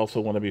too, but I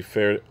also want to be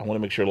fair. I want to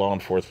make sure law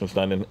enforcement's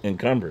not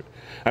encumbered.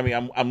 I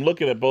mean, I'm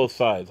looking at both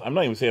sides. I'm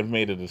not even saying I've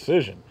made a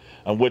decision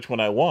on which one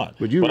I want,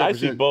 but I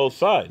see both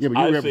sides. Yeah,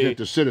 but you represent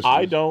the citizens.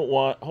 I don't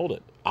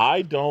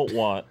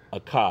want a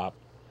cop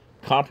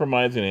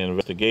compromising an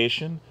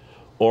investigation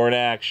or an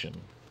action.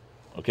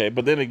 Okay,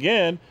 but then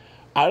again,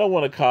 I don't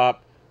want a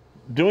cop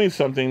doing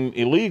something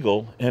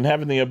illegal and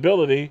having the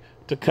ability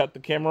to cut the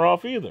camera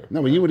off either.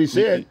 No, but what he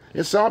said,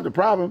 it solved the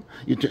problem.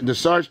 The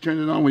sergeant turned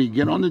it on when you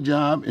get on the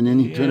job, and then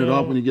you turn it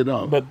off when you get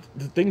off. But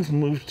the things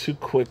move too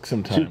quick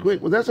sometimes. Too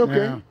quick? Well, that's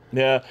okay.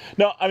 Yeah.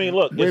 No, I mean,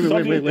 look,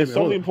 it's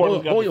something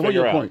important got to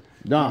figure out.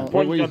 Don,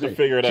 what do you think?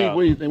 Figure it out.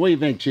 What do you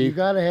think, Chief? You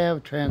got to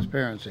have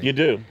transparency. You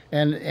do.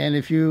 And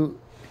if you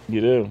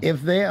do,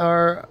 if they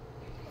are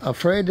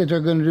afraid that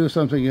they're going to do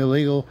something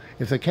illegal,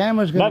 if the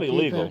camera's going to not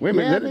illegal. Wait a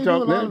minute, let him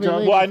talk.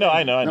 Well, I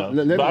know.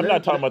 But I'm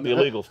not talking about the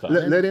illegal stuff.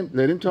 Let him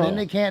talk. Then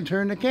they can't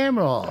turn the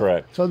camera off.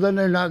 Correct. So then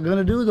they're not going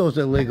to do those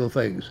illegal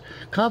things.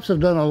 Cops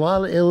have done a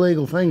lot of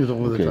illegal things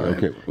over the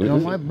time. Okay. You know,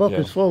 my book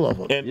is full of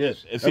them. And,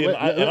 yes. See, and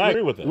I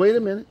agree with it. Wait a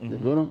minute.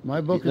 Hold on.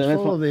 My book is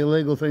full of the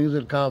illegal things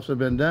that cops have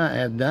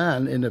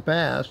done in the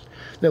past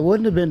that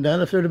wouldn't have been done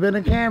if there'd have been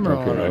a camera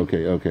on them.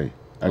 Okay.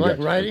 Like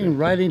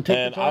writing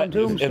tickets on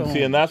tombstones.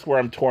 And that's where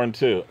I'm torn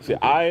too. See,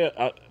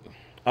 I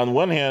on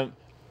one hand,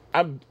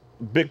 I'm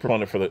a big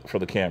proponent for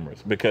the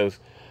cameras because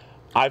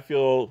I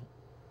feel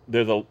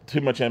there's too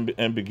much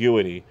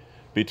ambiguity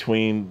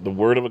between the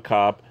word of a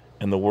cop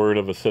and the word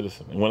of a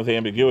citizen. And when I say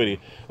ambiguity,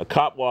 a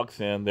cop walks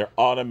in, they're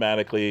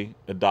automatically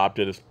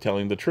adopted as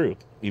telling the truth,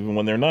 even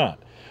when they're not.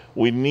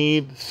 We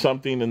need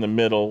something in the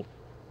middle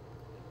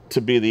to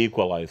be the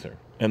equalizer.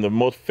 And the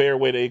most fair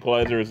way to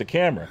equalizer is the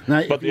camera.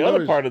 Now, but the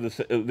other part of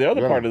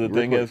the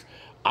thing is,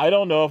 I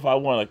don't know if I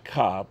want a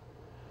cop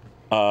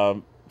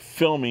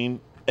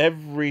filming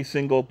every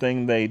single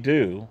thing they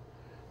do.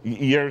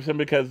 You understand?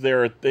 Because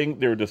there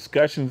are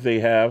discussions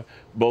they have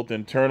both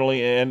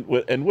internally and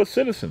with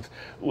citizens.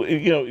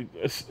 You know,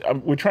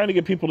 we're trying to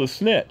get people to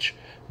snitch.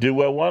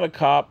 Do I want a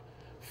cop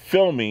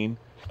filming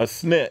a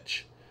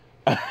snitch?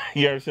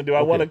 You understand? Do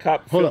I want a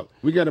cop? Hold up.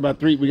 We got about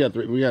 3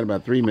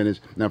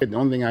 minutes. Now, the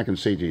only thing I can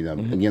say to you,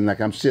 again,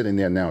 like I'm sitting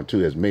there now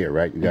too as mayor,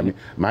 right? You got me.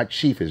 My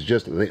chief has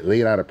just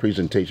laid out a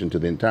presentation to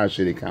the entire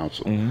city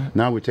council.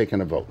 Now we're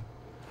taking a vote.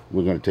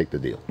 We're going to take the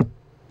deal.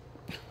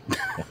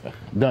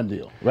 Done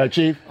deal, right,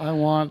 Chief? I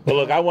want. Well,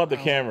 look, I want the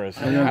cameras.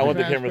 I want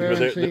the cameras,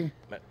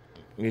 but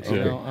me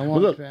too.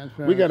 Look,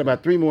 we got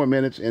about 3 more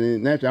minutes,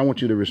 and naturally, I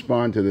want you to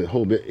respond to the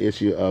whole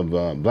issue of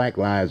Black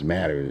Lives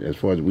Matter. As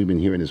far as we've been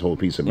hearing this whole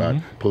piece about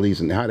police,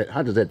 and how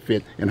does that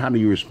fit, and how do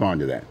you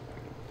respond to that?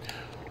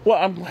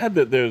 Well, I'm glad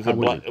that there's a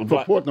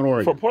for Portland,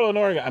 Oregon. For Portland,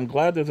 Oregon, I'm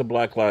glad there's a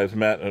Black Lives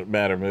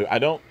Matter move. I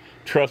don't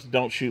trust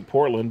Don't Shoot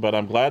Portland, but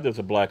I'm glad there's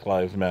a Black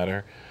Lives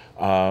Matter.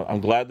 I'm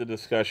glad the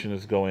discussion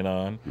is going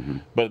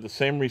on, but at the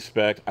same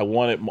respect, I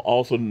want it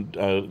also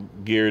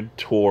geared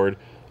toward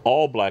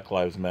all Black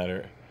Lives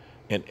Matter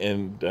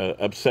and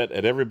upset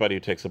at everybody who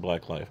takes a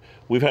black life.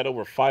 We've had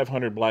over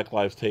 500 black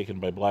lives taken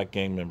by black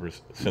gang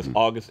members since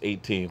August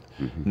 18th,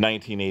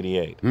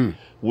 1988.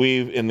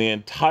 We've, in the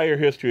entire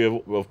history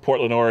of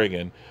Portland,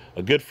 Oregon,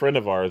 a good friend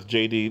of ours,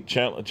 J.D.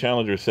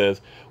 Challenger,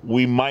 says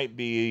we might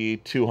be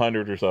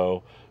 200 or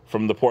so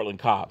from the Portland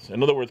cops.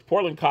 In other words,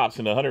 Portland cops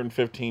in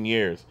 115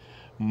 years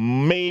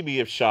maybe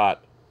have tried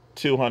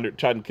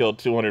and killed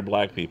 200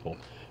 black people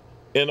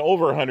in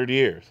over 100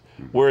 years,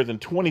 whereas in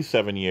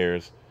 27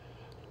 years,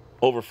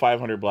 over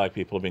 500 black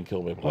people have been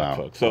killed by black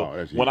folks.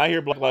 So when I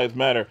hear Black Lives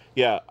Matter,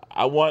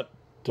 I want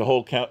to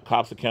hold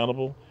cops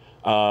accountable.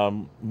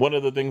 One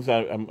of the things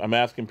I'm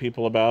asking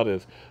people about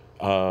is,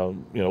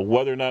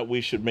 whether or not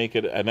we should make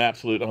it an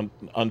absolute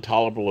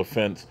intolerable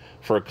offense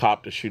for a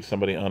cop to shoot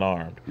somebody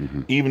unarmed,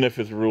 even if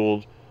it's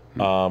ruled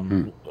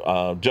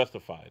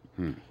justified.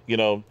 You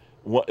know,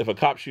 if a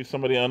cop shoots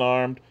somebody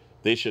unarmed,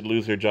 they should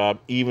lose their job,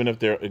 even if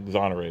they're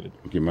exonerated.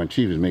 Okay, my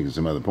chief is making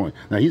some other point.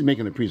 Now, he's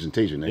making a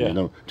presentation,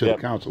 to the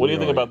council. What do you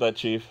think about that,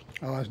 Chief?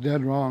 Oh, that's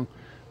dead wrong.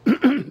 There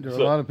are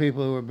a lot of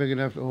people who were big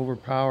enough to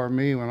overpower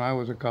me when I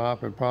was a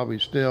cop, and probably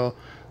still,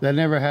 that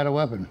never had a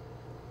weapon.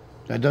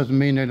 That doesn't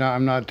mean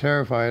I'm not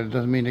terrified. It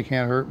doesn't mean they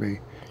can't hurt me,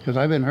 because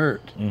I've been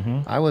hurt.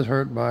 I was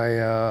hurt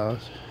by...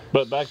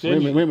 but back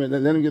then... Wait a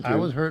minute, let him get through. I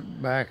was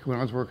hurt back when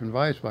I was working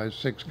Vice by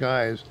 6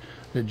 guys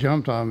that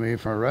jumped on me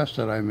for an arrest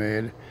that I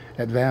made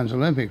at Van's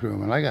Olympic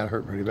Room, and I got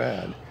hurt pretty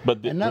bad.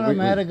 And none of them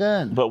had a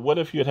gun. But what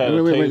if you had a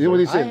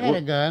taser? I had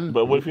a gun.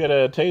 But what if you had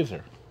a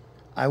taser?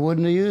 I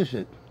wouldn't have used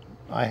it.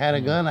 I had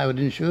a gun. I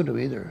didn't shoot him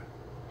either.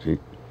 See?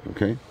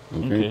 Okay.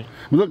 But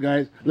look,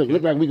 guys, look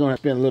like we're gonna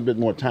spend a little bit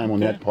more time on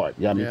that part.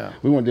 Yeah, I mean,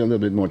 we want to do a little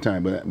bit more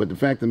time. But the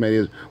fact of the matter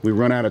is, we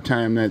run out of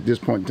time at this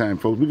point in time,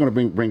 folks. We're gonna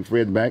bring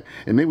Fred back,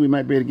 and maybe we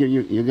might be able to get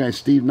you guys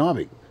Steve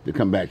Novick to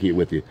come back here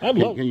with you.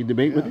 Can you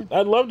debate with him?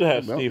 I'd love to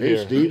have Steve here.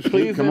 Steve,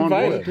 please come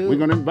invite on him. board. We're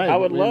going to invite him. I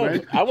would love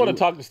it. I want to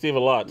talk to Steve a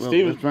lot. Well,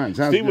 Steve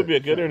good. would be a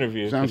good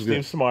interview. Sounds good.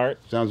 Steve's smart.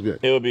 Sounds good.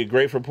 It would be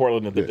great for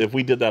Portland if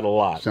we did that a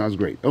lot. Sounds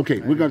great. Okay,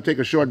 we're going to take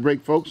a short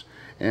break, folks,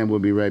 and we'll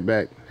be right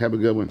back. Have a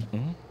good one.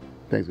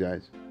 Thanks,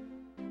 guys.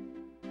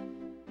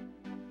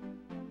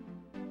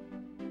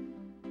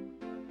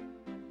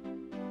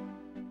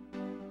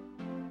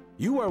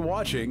 You are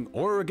watching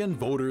Oregon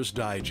Voters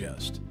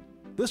Digest.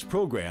 This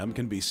program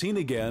can be seen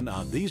again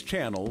on these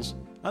channels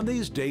on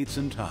these dates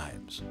and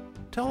times.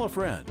 Tell a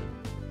friend.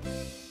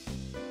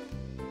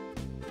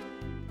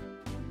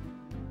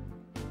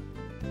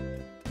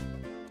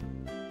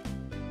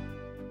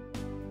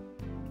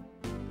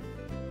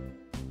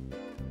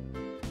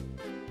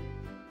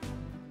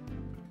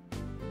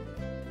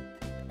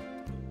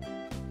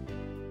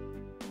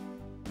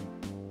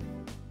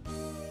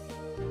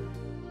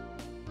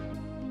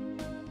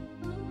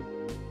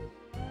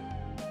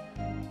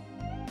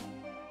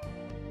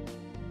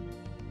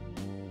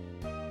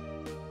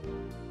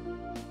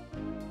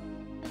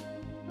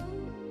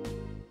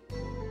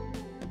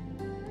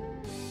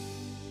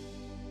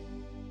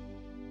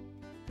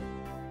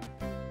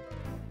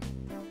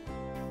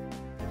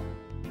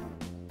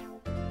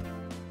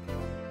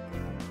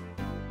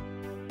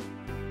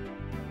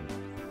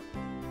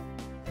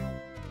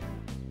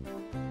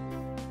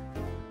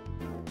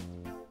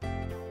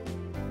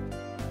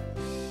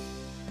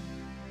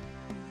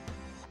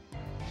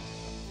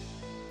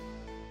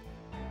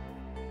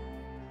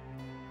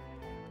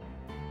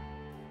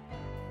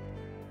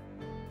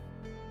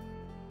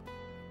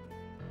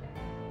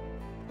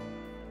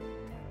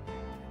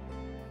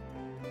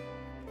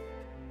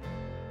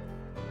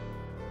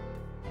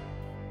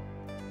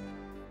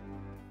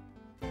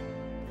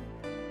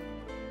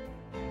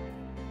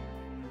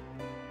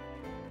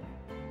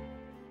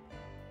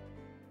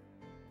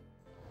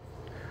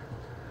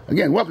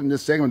 Again, welcome to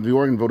this segment of the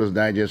Oregon Voters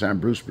Digest. I'm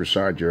Bruce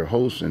Broussard, your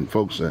host. And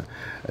folks,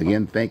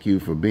 again, thank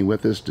you for being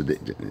with us today.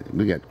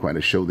 We got quite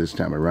a show this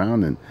time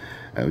around, and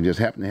we just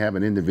happen to have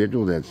an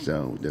individual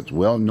that's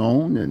well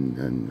known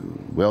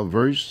and well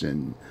versed.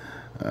 And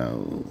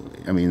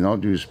I mean, in all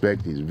due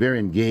respect, he's very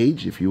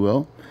engaged, if you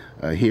will,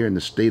 here in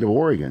the state of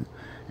Oregon,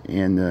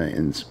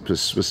 and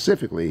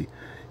specifically,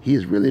 he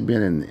has really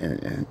been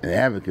an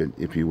advocate,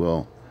 if you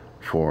will,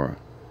 for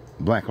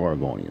Black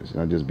Oregonians.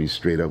 I'll just be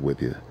straight up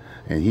with you.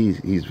 And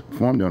he's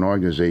formed an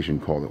organization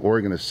called the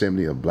Oregon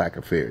Assembly of Black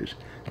Affairs.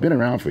 It's been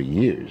around for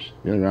years.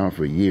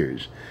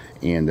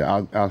 And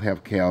I'll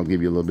have Cal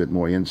give you a little bit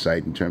more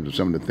insight in terms of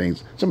some of the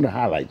things, some of the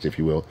highlights, if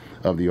you will,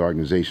 of the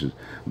organization.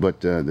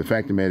 But the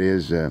fact of the matter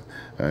is,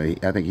 I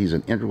think he's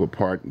an integral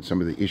part in some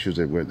of the issues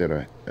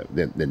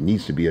that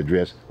needs to be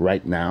addressed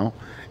right now.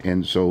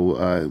 And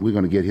so we're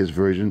going to get his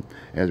version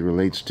as it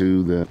relates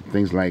to the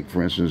things like,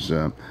 for instance,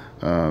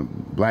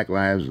 Black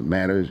Lives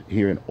Matter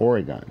here in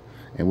Oregon.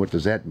 And what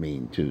does that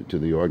mean to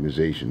the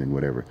organization and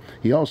whatever.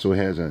 He also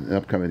has an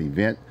upcoming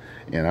event,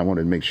 and I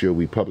wanted to make sure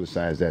we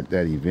publicize that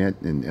event,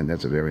 and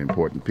that's a very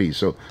important piece.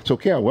 So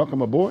Cal,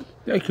 welcome aboard.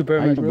 Thank you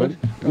very much, Bruce.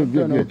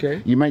 Good.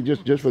 Okay. You might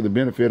just for the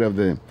benefit of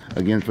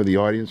for the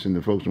audience and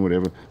the folks and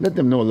whatever, let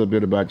them know a little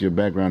bit about your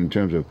background in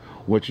terms of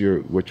what your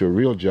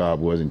real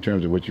job was, in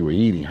terms of what you were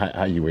eating,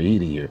 how you were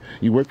eating here.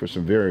 You work for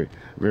some very,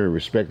 very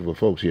respectable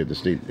folks here at the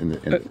state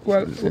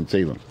in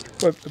Salem.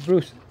 Well,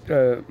 Bruce,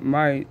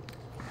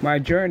 my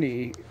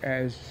journey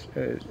as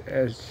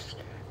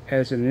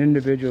an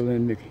individual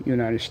in the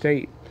United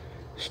States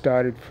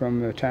started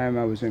from the time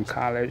I was in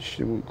college,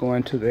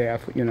 going to the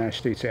United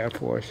States Air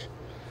Force,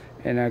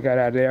 and I got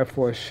out of the Air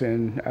Force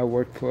and I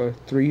worked for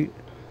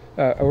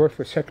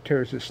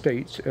Secretaries of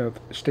State of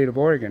the state of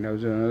Oregon. I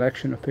was an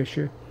election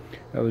official.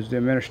 I was the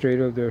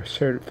administrator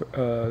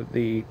of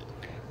the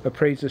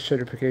Appraiser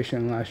Certification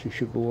and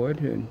Licensure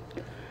Board, and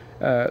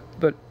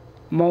but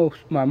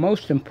my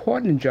most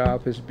important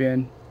job has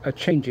been a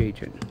change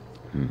agent,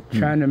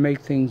 trying to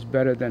make things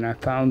better than I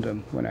found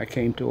them when I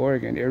came to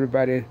Oregon.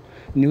 Everybody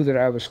knew that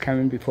I was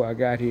coming before I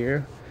got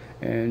here,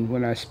 and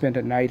when I spent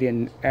a night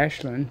in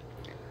Ashland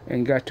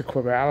and got to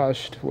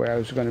Corvallis, where I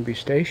was going to be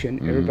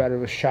stationed, everybody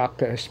was shocked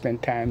that I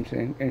spent time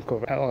in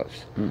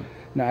Corvallis.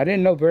 Now, I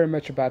didn't know very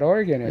much about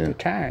Oregon at the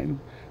time,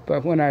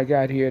 but when I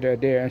got here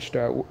there and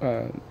start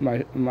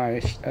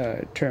my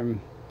term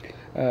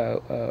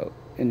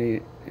in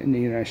the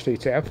United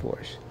States Air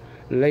Force.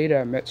 Later,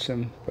 I met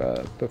some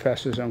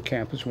professors on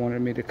campus who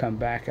wanted me to come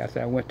back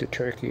after I went to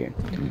Turkey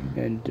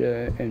and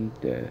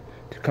to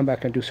come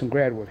back and do some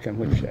grad work, in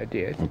which I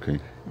did. Okay.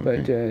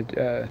 Okay.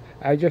 But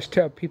I just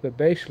tell people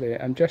basically,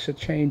 I'm just a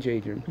change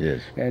agent.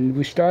 Yes. And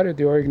we started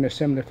the Oregon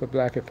Assembly for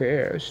Black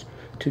Affairs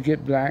to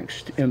get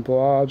blacks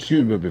involved.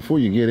 Excuse me, but before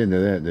you get into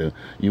that,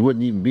 you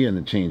wouldn't even be in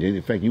the change.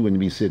 In fact, you wouldn't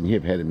be sitting here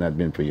had it not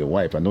been for your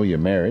wife. I know you're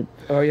married.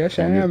 Oh yes,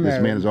 I and am this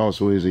married. man is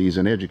also he's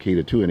an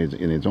educator too in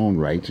his own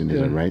rights and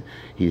his own right.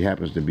 He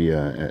happens to be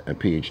a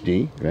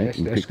PhD, right? Yes,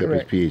 he that's picked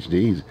correct. up his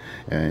PhD,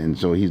 and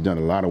so he's done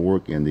a lot of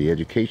work in the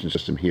education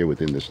system here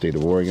within the state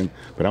of Oregon.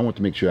 But I want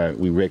to make sure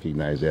we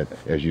recognize that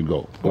as you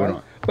go. Go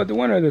on. But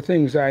one of the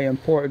things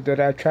that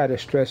I try to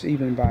stress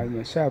even by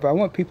myself, I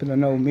want people to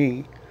know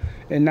me,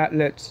 and not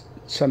let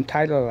some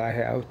title I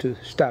have to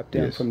stop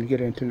them Yes. from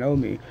getting to know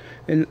me.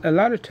 And a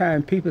lot of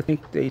time people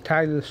think the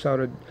titles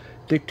sort of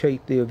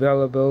dictate the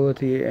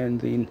availability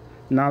and the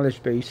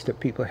knowledge base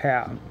that people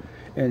have,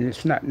 and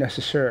it's not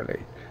necessarily.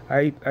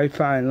 I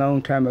find a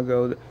long time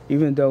ago that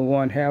even though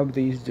one have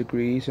these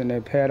degrees and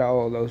they've had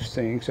all those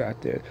things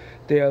out there,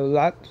 they're a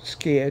lot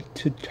scared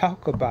to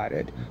talk about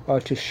it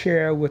or to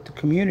share with the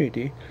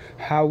community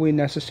how we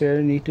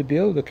necessarily need to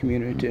build a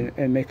community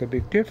and make a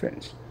big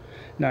difference.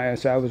 Now,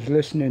 as I was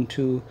listening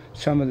to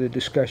some of the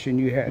discussion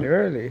you had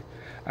earlier,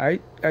 I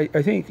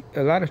think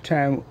a lot of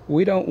time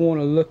we don't want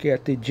to look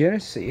at the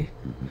genesis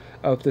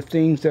of the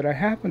things that are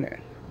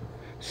happening.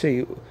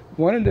 See,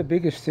 one of the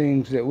biggest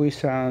things that we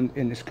found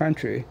in this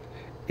country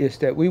is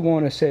that we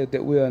want to say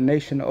that we're a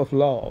nation of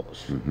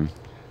laws.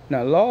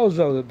 Now, laws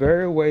are the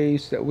very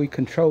ways that we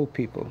control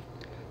people.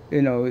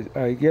 You know,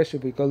 I guess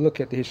if we go look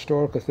at the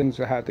historical things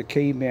of how the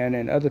caveman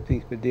and other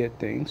people did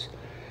things,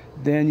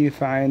 then you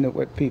find that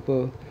what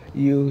people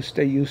use,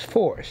 they use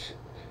force.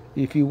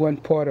 If you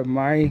weren't part of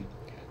my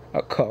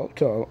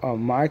cult or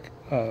my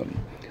a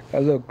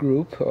little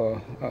group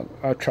or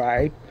a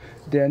tribe,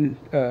 then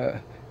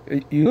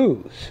you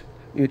lose,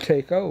 you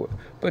take over.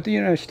 But the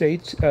United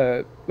States,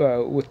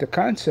 with the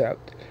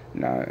concept,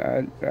 now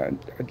I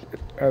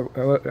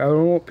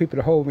don't want people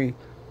to hold me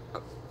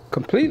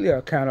completely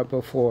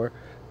accountable for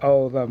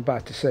all that I'm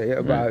about to say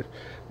about,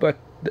 but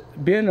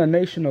being a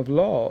nation of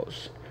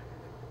laws,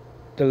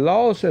 the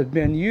laws have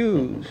been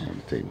used.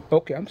 On the table.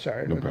 Okay, I'm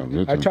sorry. No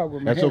problem. I talk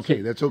with my That's hands.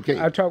 okay. That's okay.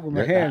 I talk with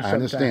my hands. I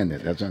understand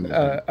that. That's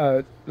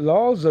understandable.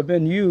 Laws have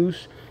been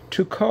used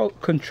to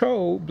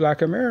control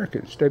black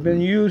Americans. They've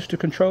been used to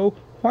control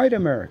white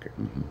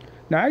Americans.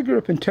 Now, I grew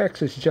up in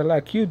Texas just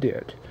like you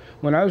did.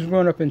 When I was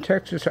growing up in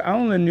Texas, I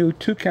only knew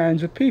two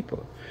kinds of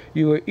people.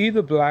 You were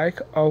either black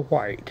or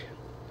white.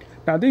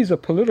 Now, these are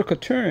political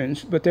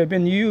terms, but they've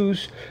been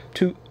used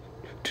to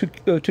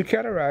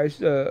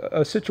categorize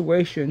a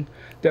situation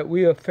that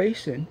we are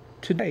facing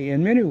today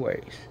in many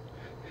ways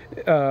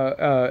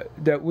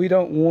that we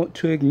don't want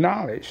to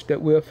acknowledge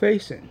that we're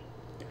facing.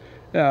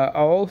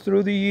 All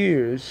through the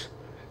years,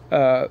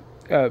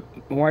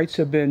 whites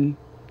have been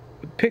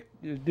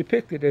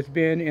depicted as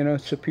being in a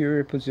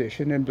superior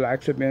position and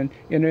blacks have been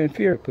in an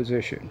inferior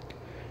position.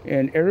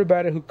 And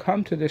everybody who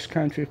come to this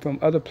country from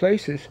other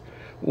places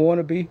want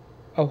to be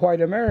a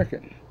white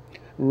American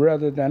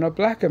rather than a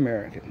black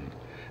American.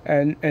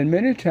 And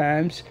many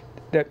times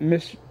that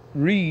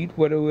misread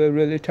what we're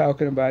really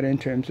talking about in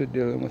terms of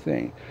dealing with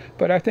things.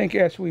 But I think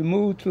as we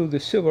move through the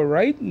civil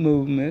rights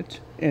movement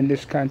in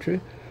this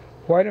country,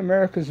 white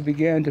Americans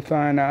began to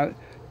find out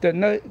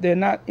that they're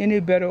not any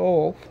better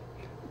off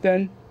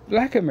than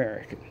black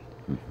Americans.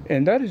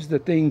 And that is the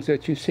things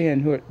that you're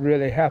seeing what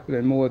really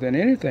happening more than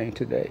anything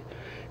today.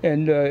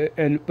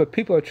 But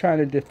people are trying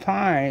to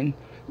define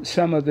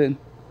some of the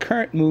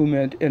current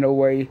movement in a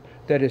way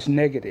that is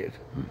negative.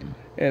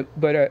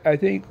 But I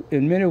think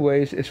in many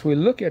ways, as we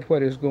look at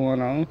what is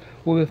going on,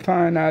 we will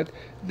find out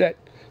that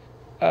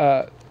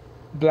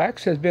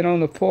blacks has been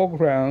on the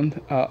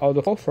foreground or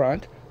the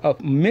forefront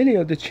of many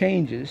of the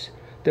changes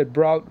that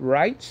brought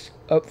rights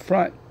up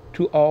front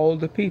to all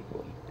the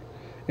people.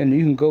 And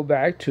you can go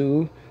back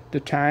to the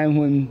time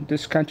when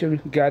this country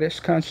got its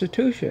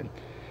Constitution.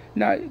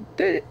 Now,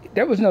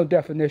 there was no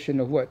definition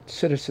of what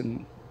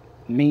citizen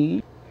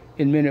mean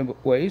in many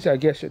ways. I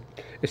guess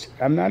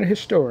I'm not a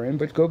historian,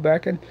 but go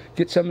back and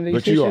get some of these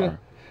But you are.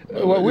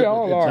 Well, we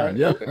all are.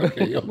 Yeah.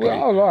 Okay. We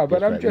all are, but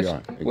That's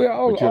we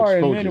all are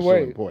in many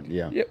ways. So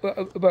yeah.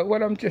 But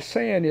what I'm just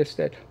saying is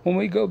that when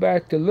we go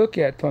back to look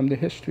at from the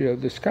history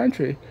of this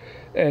country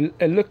and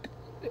look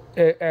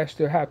as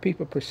to how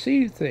people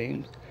perceive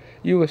things,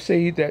 you will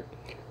see that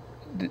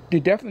the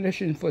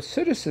definition for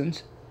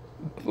citizens,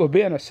 for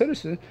being a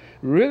citizen,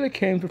 really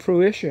came to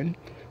fruition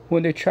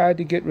when they tried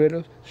to get rid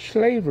of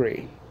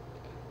slavery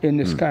in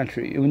this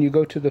country. When you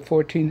go to the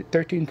 13th,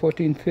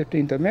 14th,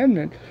 15th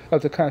Amendment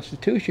of the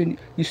Constitution,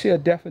 you see a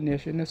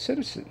definition of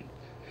citizen.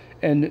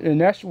 And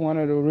that's one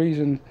of the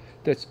reasons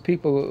that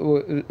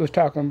people was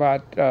talking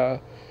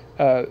about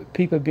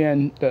people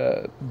being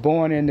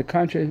born in the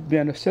country,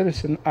 being a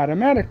citizen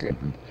automatically.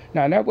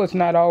 Now, that was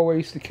not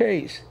always the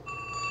case.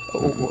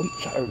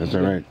 Sorry. That's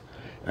all right.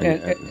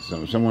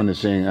 So someone is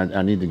saying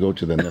I need to go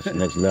to the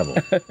next level,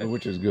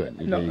 which is good.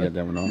 You got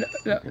that one on?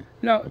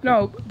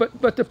 No.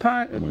 But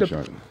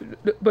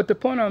the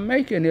point I'm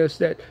making is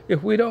that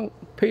if we don't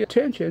pay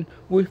attention,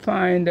 we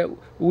find that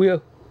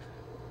we're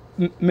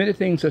many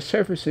things are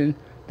surfacing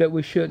that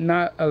we should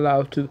not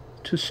allow to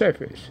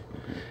surface.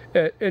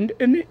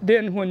 And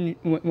then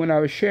when I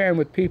was sharing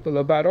with people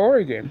about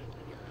Oregon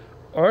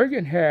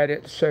had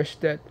it such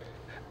that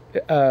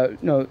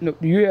the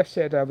U.S.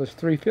 said I was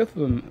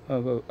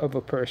 3/5 of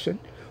a person.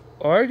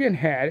 Oregon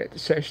had it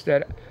such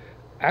that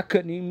I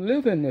couldn't even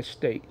live in this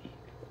state,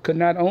 could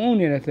not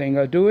own anything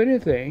or do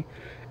anything,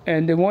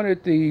 and they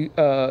wanted the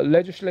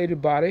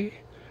legislative body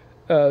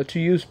to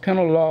use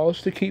penal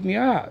laws to keep me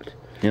out.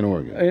 In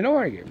Oregon. In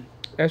Oregon.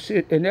 That's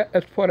it, and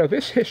that's part of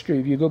its history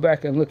if you go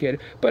back and look at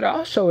it. But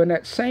also in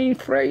that same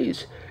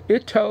phrase,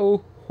 it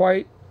told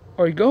white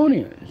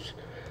Oregonians,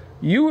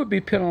 you would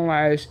be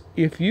penalized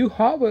if you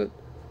harbor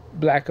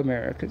black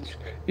Americans,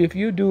 if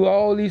you do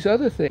all these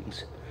other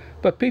things.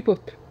 But people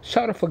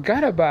sort of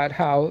forgot about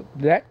how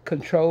that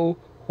controlled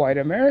white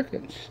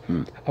Americans,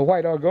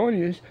 white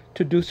Oregonians,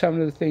 to do some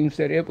of the things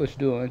that it was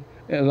doing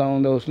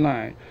along those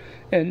lines.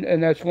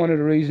 And that's one of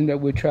the reasons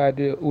that we're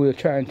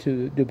trying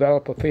to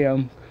develop a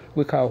film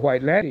we call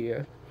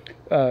Whitelandia,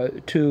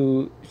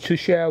 to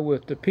share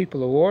with the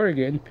people of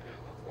Oregon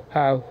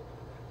how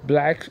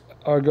black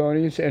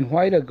Oregonians and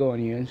white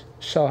Oregonians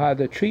saw how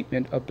the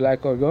treatment of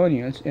black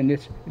Oregonians in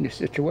this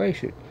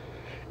situation.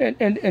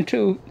 And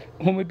two,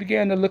 when we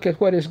began to look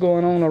at what is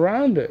going on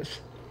around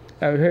us,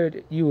 I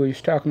heard you were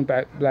talking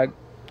about Black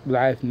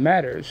Lives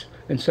Matters,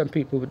 and some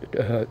people,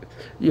 Black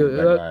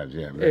Lives,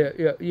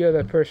 yeah. The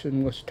other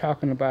person was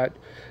talking about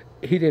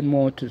he didn't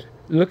want to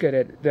look at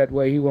it that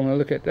way, he wanted to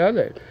look at the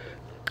other.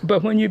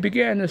 But when you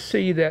began to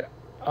see that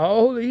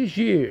all these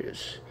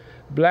years,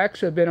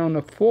 blacks have been on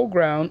the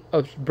foreground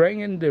of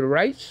bringing the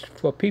rights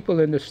for people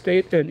in the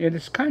state and in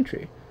this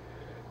country,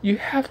 you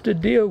have to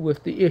deal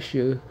with the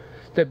issue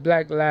that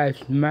Black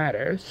Lives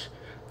Matters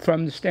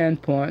from the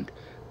standpoint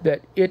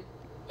that it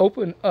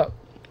opened up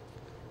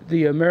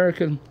the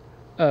American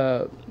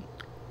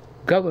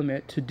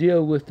government to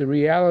deal with the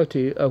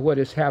reality of what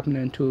is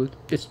happening to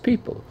its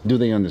people. Do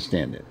they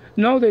understand it?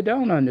 No, they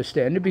don't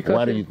understand it because...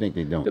 Why do you think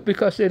they don't?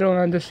 Because they don't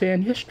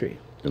understand history.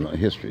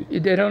 History.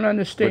 They don't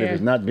understand... But if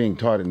it's not being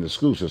taught in the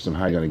school system,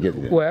 how are you going to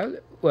get it? Well,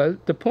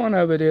 the point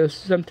of it is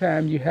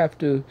sometimes you have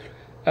to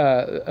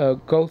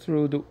go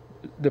through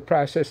the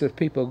process that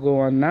people go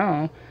on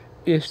now,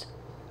 is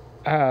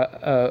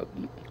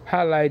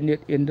highlighting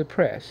it in the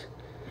press.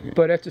 Okay.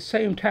 But at the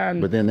same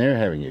time... But then they're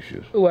having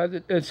issues. Well,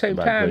 at the same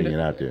time... putting it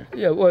out there.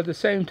 Yeah, well, at the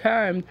same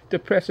time, the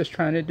press is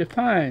trying to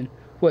define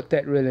what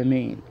that really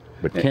means.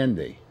 But can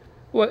they?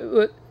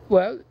 Well,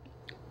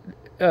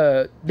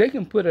 they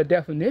can put a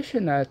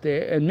definition out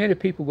there, and many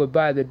people will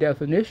buy the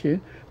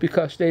definition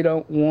because they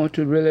don't want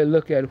to really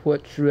look at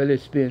what's really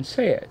being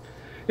said.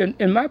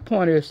 And my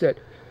point is that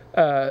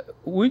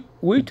we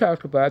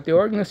talked about, the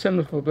Oregon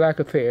Assembly for Black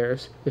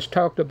Affairs has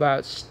talked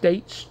about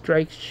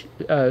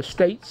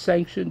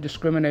state-sanctioned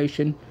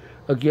discrimination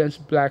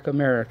against black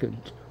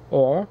Americans,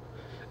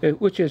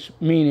 which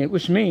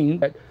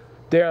means that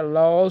there are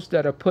laws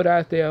that are put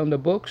out there on the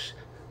books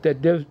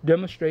that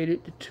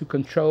demonstrated to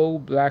control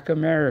black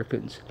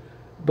Americans,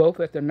 both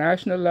at the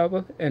national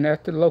level and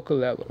at the local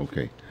level.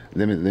 Okay,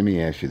 let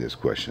me ask you this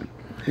question.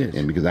 Yes.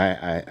 And because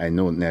I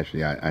know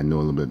naturally I know a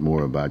little bit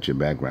more about your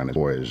background as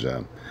far as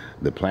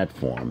the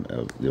platform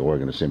of the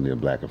Oregon Assembly of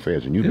Black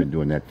Affairs, and you've been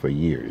doing that for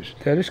years.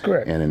 That is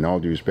correct. And in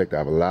all due respect,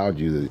 I've allowed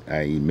you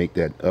to make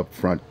that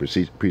upfront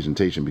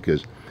presentation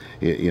because,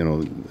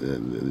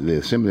 the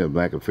Assembly of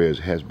Black Affairs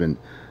has been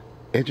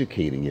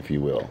educating, if you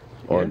will,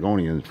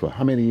 Oregonians for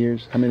how many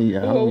years? How long have you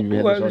had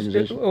this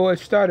organization? It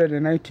started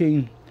in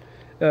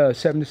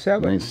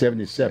 1977.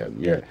 1977,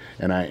 yeah.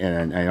 And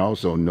I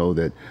also know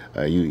that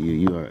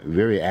you are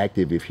very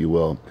active, if you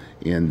will,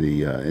 in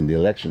the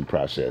election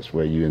process,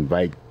 where you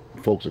invite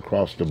folks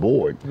across the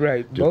board,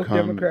 right? Both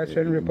Democrats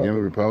and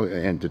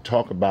Republicans, and to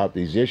talk about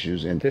these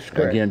issues, and that's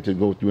correct. Again to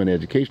go through an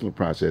educational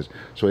process,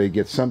 so they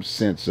get some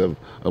sense of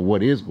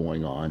what is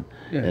going on,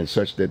 and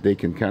such that they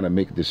can kind of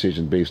make a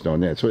decision based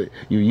on that. So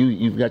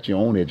you've got your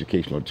own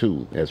educational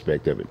tool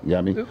aspect of it.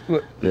 You know what I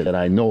mean? That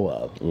I know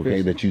of. Okay,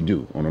 yes. That you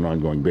do on an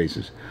ongoing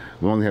basis.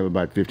 We only have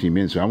about 15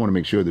 minutes, so I want to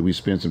make sure that we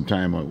spend some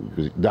time on,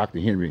 because Dr.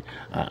 Henry,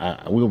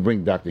 we'll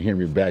bring Dr.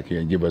 Henry back here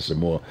and give us a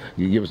little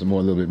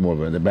bit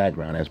more of the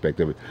background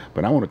aspect of it.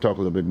 But I want to talk a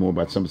little bit more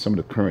about some of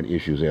the current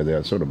issues there that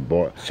are sort of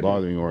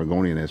bothering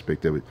Oregonian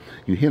aspect of it.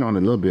 You hit on a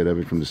little bit of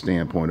it from the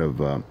standpoint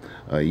of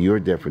your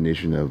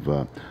definition of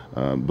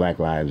Black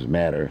Lives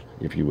Matter,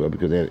 if you will,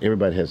 because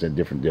everybody has that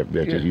different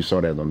definition. Yeah. You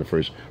saw that on the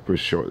first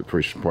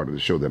part of the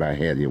show that I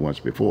had here once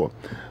before.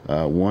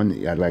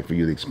 One, I'd like for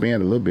you to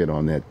expand a little bit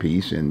on that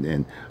piece,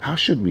 and how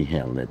should we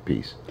handle that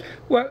piece?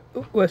 Well,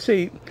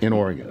 see, in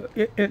Oregon,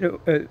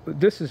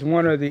 this is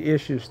one of the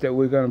issues that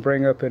we're going to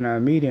bring up in our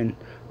meeting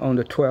on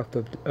the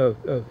 12th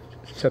of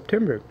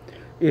September,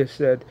 is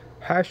that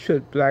how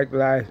should Black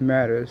Lives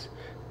Matters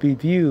be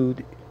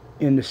viewed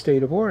in the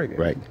state of Oregon?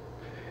 Right.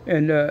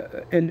 And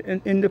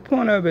the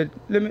point of it,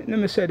 let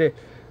me say that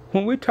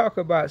when we talk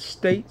about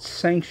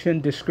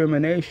state-sanctioned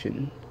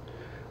discrimination,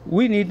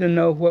 we need to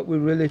know what we're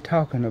really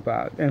talking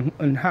about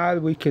and how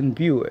we can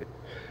view it.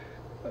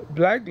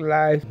 Black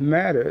Lives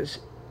Matters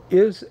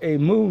is a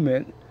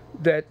movement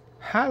that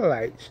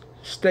highlights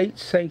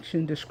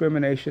state-sanctioned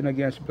discrimination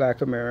against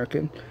Black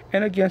Americans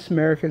and against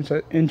Americans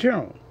in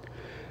general.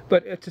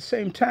 But at the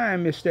same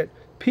time, it's that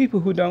people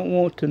who don't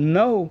want to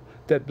know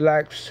that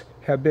blacks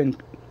have been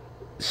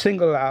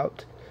singled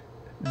out,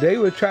 they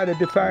would try to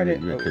define it.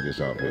 Cut this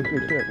off. I get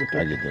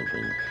that for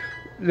you.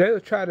 They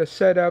would try to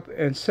set up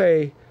and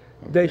say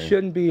they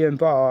shouldn't be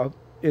involved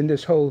in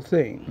this whole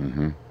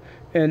thing.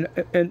 And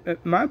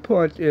my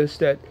point is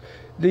that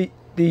the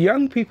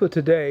young people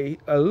today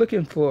are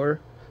looking for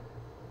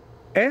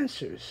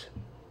answers.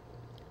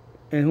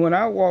 And when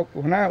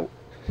I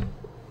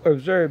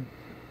observe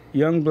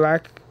young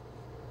Black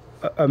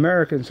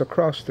Americans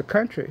across the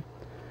country.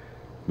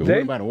 But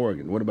what about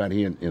Oregon? What about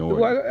here in Oregon?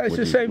 Well, it's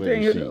the same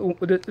thing.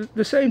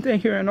 The same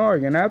thing here in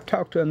Oregon. I've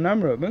talked to a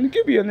number of them. Let me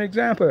give you an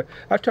example.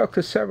 I talked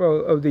to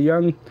several of the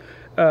young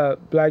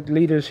Black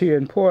leaders here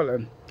in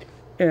Portland,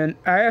 and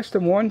I asked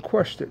them one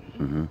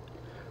question: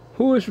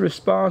 who is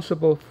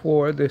responsible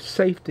for the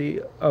safety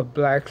of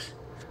blacks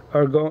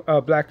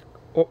Black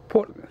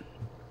Portland?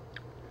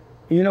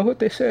 You know what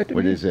they said to me?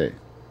 What did they say?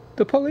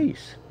 The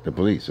police. The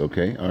police,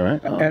 okay, all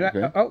right. Oh, and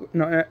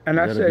okay.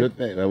 I said,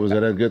 was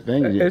that a good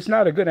thing? It's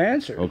not a good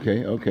answer.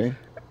 Okay.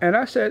 And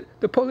I said,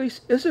 the police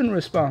isn't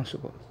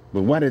responsible.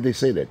 But why did they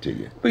say that to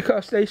you?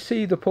 Because they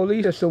see the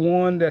police as the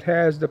one that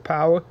has the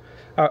power,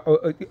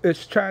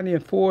 it's trying to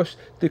enforce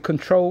the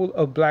control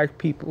of Black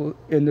people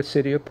in the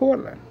city of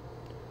Portland.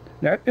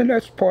 And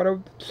that's part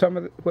of some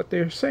of what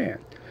they're saying.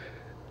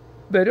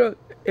 But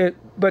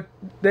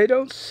they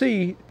don't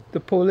see the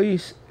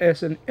police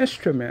as an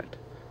instrument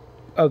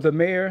of the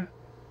mayor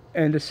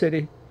and the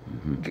city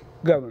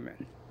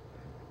government.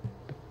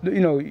 You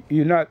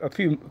know, a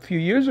few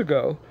years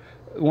ago,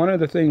 one of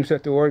the things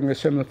that the Oregon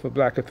Assembly for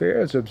Black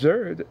Affairs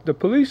observed, the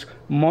police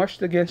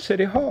marched against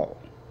City Hall.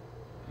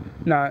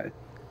 Now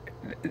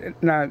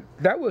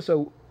that was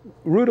a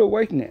rude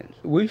awakening.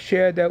 We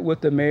shared that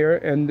with the mayor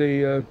and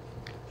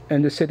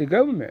the city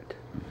government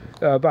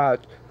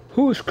about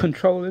who's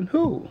controlling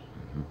who.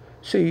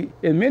 See,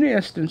 in many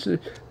instances,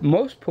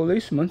 most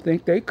policemen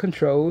think they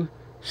control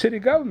city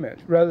government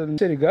rather than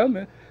city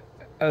government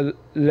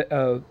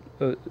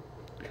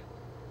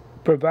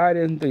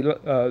providing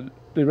the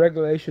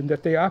regulation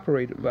that they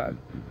operate by.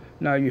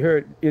 Now you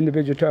heard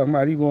individual talking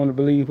about he want to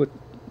believe what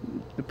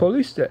the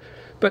police did,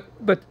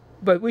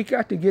 but we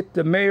got to get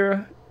the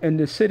mayor and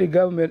the city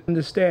government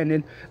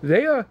understanding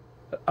they are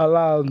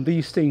allowing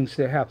these things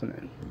to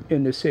happen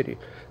in the city.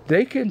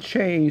 They can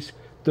change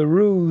the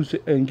rules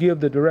and give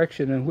the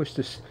direction in which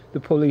the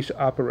police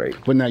operate.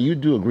 But now you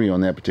do agree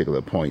on that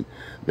particular point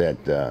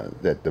that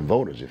that the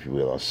voters, if you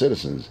will, our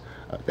citizens,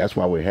 that's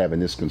why we're having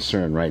this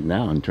concern right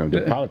now in terms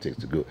of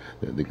politics,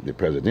 the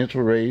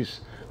presidential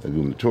race, the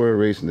gubernatorial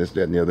race, and this,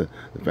 that, and the other.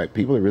 The fact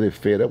people are really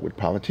fed up with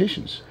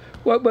politicians.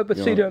 Well, but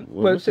see,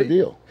 what's the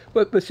deal?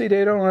 But see,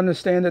 they don't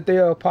understand that they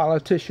are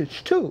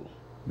politicians too.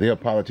 They are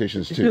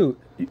politicians too.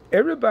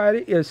 Everybody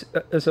is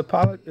a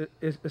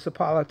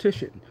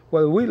politician,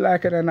 whether we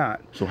like it or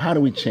not. So how do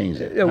we change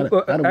that? How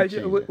do we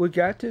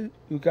change that?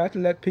 We got to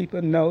let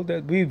people know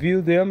that we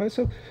view them as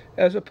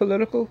a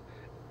political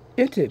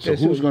entity. So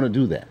who's going to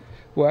do that?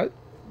 Well,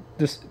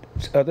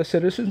 other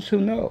citizens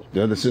who know.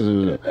 The other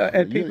citizens who know.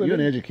 And You're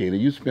an educator.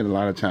 You spend a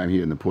lot of time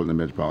here in the Portland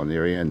metropolitan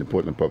area and the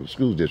Portland Public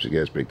Schools District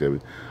aspect of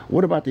it.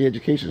 What about the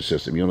education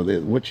system? You know,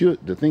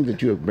 the things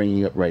that you're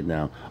bringing up right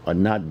now are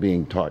not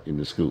being taught in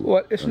the schools.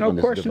 Well, it's no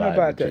question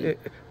about that.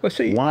 But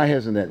see, why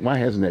hasn't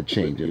that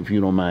changed? If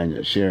you don't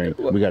mind sharing,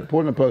 we got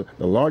Portland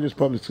the largest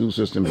public school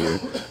system here,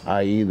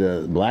 i.e.,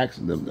 the blacks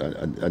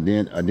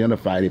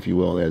identified, if you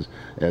will, as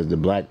the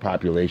black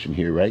population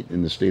here, right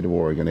in the state of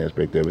Oregon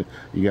aspect of it.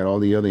 You got all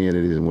the other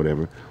entities and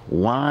whatever.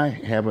 Why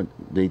haven't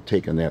they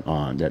taken that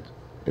on? That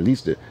at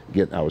least to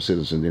get our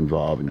citizens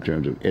involved in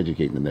terms of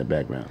educating in that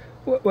background.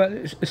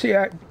 Well, see,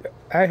 I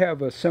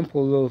have a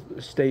simple little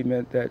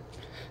statement that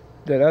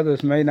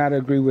others may not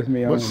agree with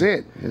me on. What's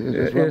it?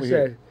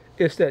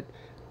 It's that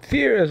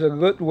fear is a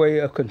good way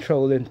of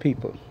controlling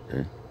people.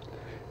 Okay.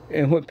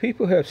 And what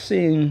people have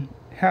seen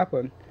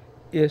happen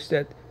is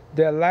that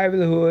their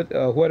livelihood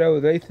or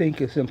whatever they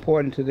think is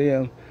important to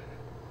them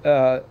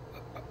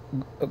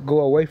go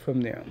away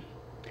from them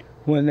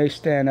when they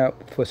stand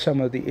up for some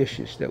of the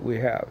issues that we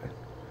have.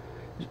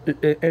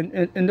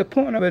 And the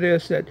point of it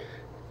is that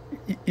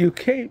you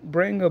can't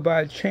bring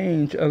about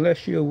change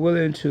unless you're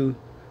willing to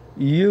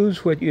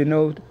use what you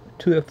know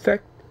to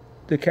affect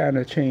the kind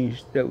of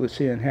change that we're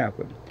seeing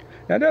happen.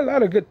 Now, there are a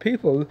lot of good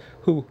people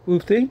who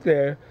think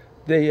they're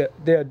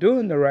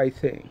doing the right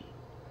thing.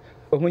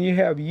 But when you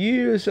have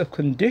years of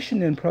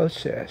conditioning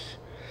process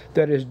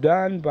that is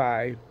done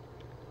by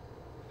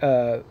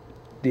the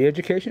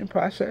education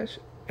process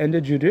and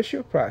the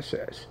judicial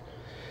process,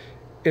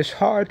 it's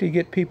hard to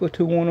get people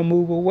to want to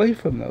move away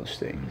from those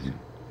things. Mm-hmm.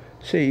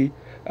 See,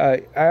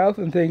 I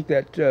often think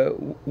that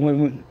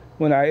when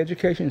our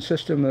education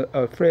system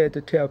are afraid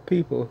to tell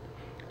people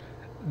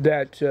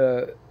that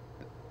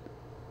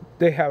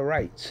they have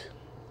rights.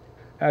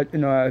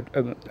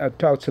 I've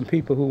taught some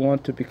people who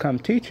want to become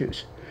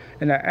teachers,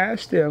 and I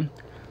asked them,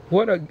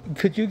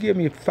 could you give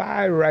me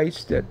 5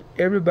 rights that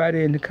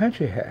everybody in the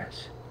country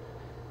has?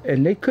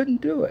 And they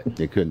couldn't do it.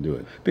 They couldn't do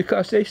it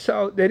because they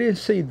didn't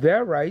see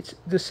their rights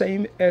the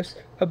same as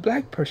a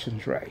black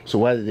person's right. So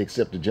why did they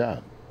accept the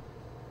job?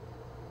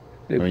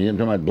 I mean, you're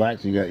talking about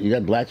blacks. You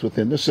got blacks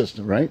within the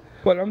system, right?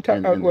 Well, I'm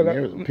talking.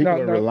 People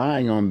are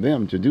relying on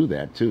them to do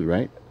that too,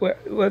 right?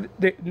 Well,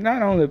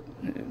 not only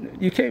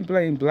you can't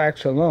blame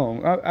blacks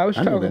alone. I was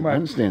talking about. I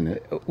understand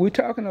that. We're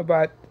talking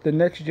about the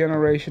next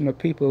generation of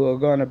people who are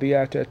going to be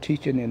out there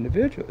teaching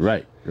individuals.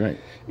 Right, right.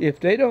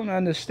 If they don't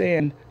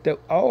understand that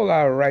all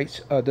our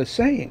rights are the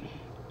same,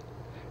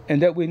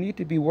 and that we need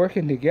to be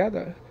working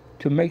together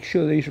to make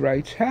sure these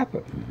rights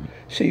happen. Mm-hmm.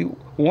 See,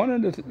 one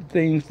of the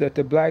things that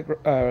the Black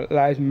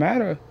Lives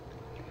Matter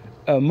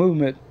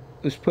movement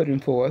was putting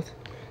forth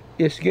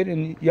is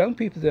getting young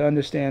people to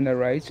understand their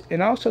rights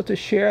and also to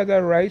share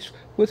their rights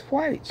with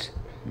whites,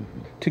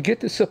 to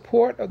get the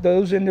support of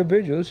those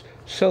individuals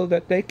so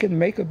that they can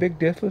make a big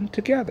difference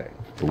together.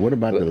 But what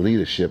about the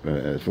leadership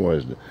as far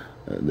as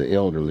the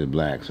elderly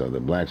blacks or the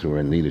blacks who are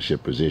in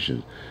leadership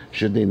positions?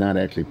 Should they not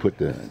actually put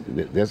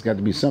there's got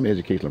to be some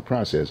educational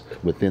process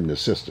within the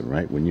system,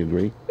 right? Wouldn't you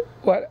agree?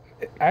 Well,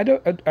 I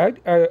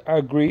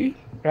agree.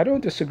 I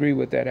don't disagree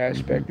with that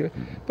aspect.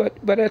 Mm-hmm.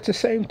 But at the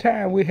same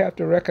time, we have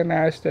to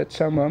recognize that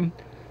some of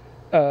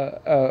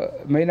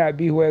them may not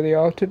be where they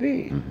ought to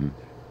be. Mm-hmm.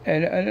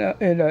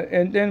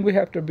 And then we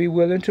have to be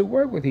willing to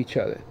work with each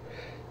other.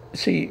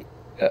 See,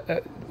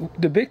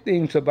 the big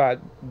things about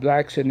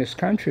blacks in this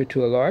country,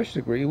 to a large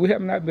degree, we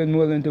have not been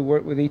willing to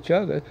work with each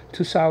other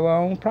to solve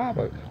our own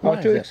problem. Why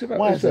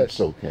is that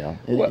so, Cal?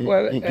 Can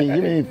you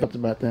give me any thoughts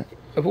about that?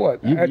 Of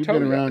what? You've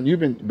been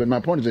around. But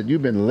my point is that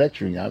you've been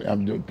lecturing.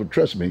 But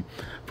trust me,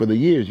 for the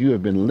years you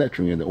have been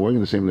lecturing in the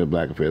Oregon Assembly of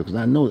Black Affairs, because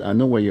I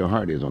know where your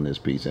heart is on this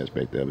peace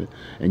aspect of it,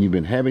 and you've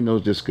been having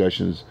those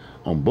discussions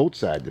on both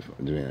sides,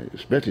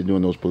 especially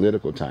during those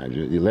political times,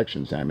 the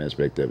election time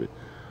aspect of it.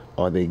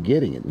 Are they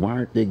getting it? Why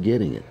aren't they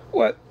getting it?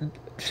 Well,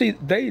 see,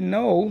 they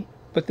know,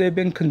 but they've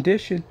been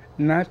conditioned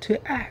not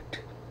to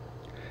act.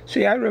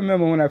 See, I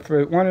remember when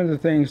one of the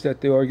things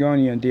that the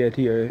Oregonian did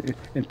here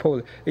in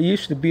Poland, it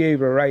used to be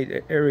able to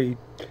write every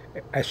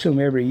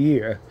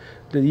year,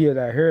 the year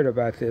that I heard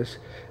about this,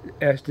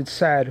 as to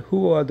decide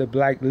who are the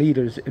black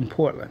leaders in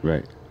Portland.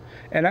 Right.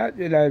 And I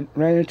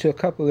ran into a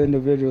couple of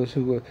individuals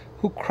who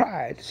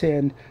cried,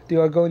 saying the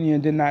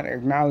Oregonian did not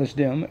acknowledge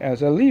them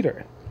as a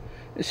leader.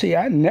 See,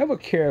 I never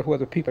care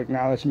whether people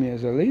acknowledge me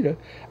as a leader.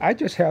 I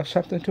just have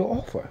something to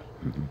offer.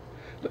 Mm-hmm.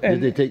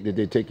 Did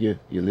they take your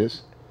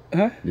list?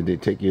 Huh? Did they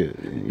take your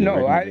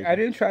No, I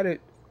didn't try to. You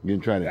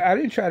didn't try to. I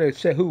didn't try to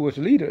say who was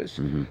leaders,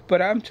 mm-hmm.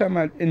 but I'm talking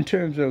about in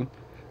terms of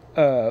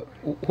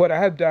what I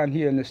have done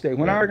here in the state.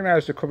 When I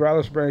organized the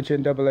Corvallis branch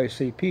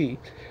NAACP,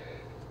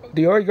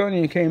 the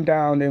Oregonian came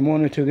down and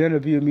wanted to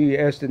interview me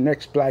as the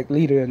next black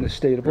leader in the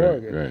state of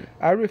Oregon. Right.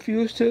 I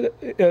refused to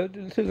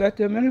let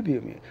them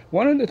interview me.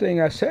 One of the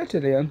things I said to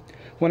them,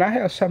 when I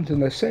have something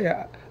to say,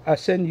 I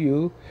send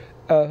you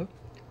a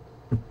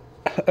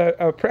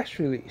press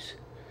release.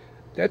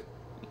 That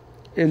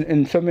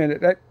in some minute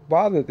that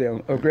bothered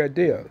them a great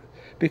deal,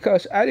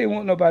 because I didn't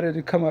want nobody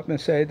to come up and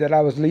say that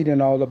I was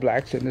leading all the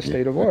blacks in the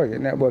state of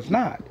Oregon. That was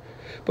not.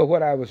 But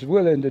what I was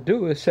willing to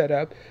do is set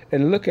up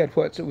and look at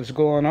what was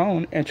going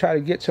on and try to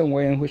get some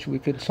way in which we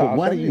could solve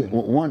something.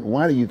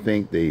 Why do you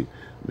think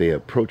they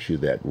approach you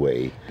that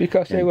way?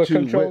 Because they were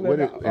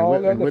controlling all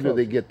other folks. Where do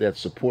they get that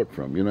support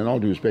from? You know, in all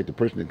due respect, the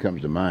person that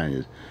comes to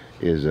mind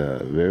is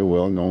a very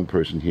well-known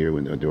person here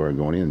in the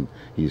Oregonian.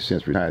 He's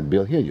since retired,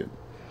 Bill Hilliard.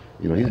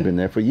 You know, he's been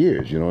there for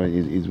years. You know,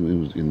 he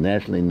was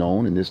nationally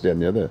known and this, that,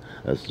 and the other.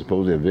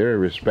 Supposedly a very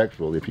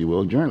respectful, if you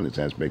will, journalist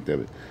aspect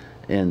of it.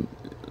 And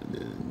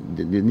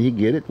didn't he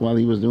get it while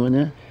he was doing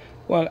that?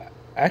 Well,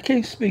 I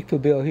can't speak for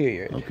Bill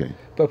Hilliard. Okay.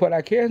 But what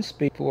I can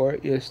speak for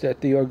is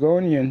that the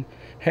Oregonian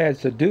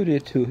has a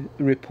duty to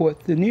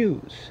report the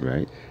news.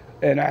 Right.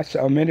 And I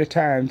saw many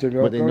times...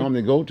 But they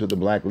normally go to the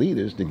black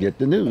leaders to get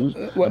the news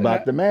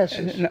about the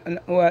masses.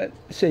 Well,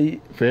 see...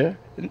 Fair?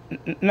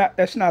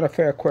 That's not a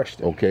fair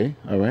question. Okay,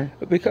 all right.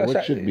 Because so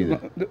what should be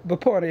the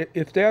point,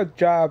 if their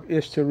job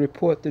is to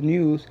report the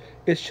news,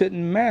 it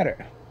shouldn't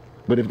matter.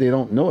 But if they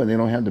don't know and they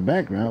don't have the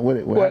background, where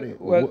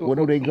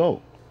do they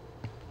go?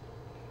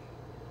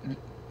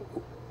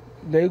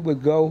 They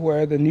would go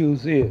where the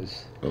news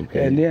is.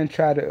 Okay. And then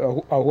try to,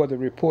 or where the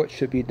report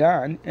should be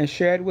done, and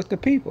share it with the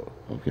people.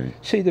 Okay.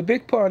 See, the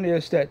big point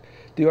is that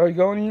the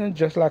Oregonian,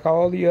 just like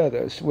all the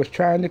others, was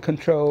trying to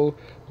control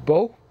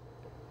both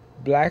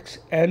blacks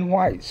and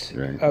whites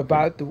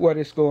about what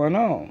is going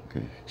on.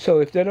 Okay. So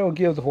if they don't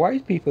give the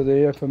white people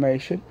the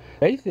information,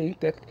 they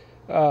think that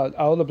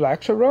all the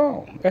blacks are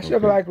wrong. That's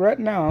just like right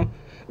now,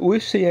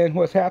 we're seeing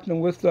what's happening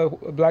with the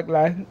Black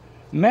Lives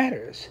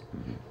Matters.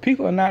 Mm-hmm.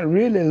 People are not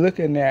really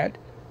looking at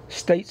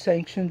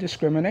state-sanctioned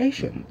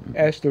discrimination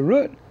as the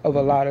root of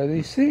a lot of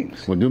these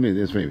things. Well, do me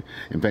this favor.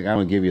 In fact, I'm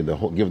gonna give you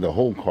give the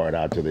whole card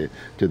out to the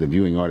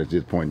viewing audience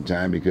at this point in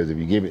time, because if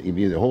you give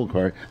the whole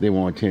card, they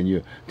won't attend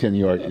your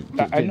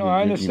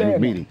I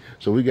understand meeting.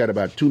 So we got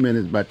about 2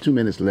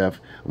 minutes left.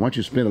 I want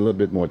you to spend a little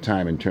bit more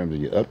time in terms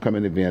of your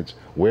upcoming events,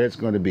 where it's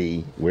going to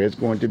be,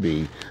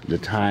 the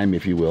time,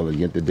 if you will, and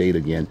get the date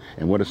again,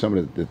 and what are some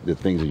of the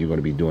things that you're going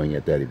to be doing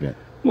at that event.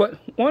 Well,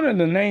 one of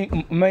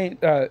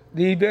the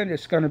the event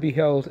is going to be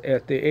held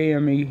at the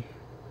AME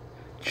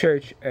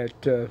Church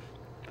at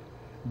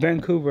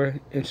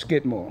Vancouver and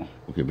Skidmore.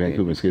 Okay,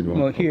 Vancouver and Skidmore.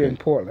 Well, here in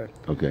Portland.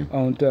 Okay.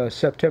 On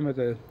September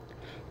the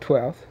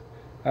 12th.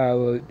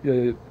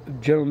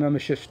 General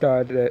membership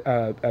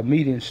a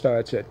meeting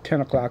starts at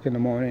 10 o'clock in the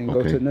morning and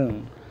goes to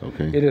noon.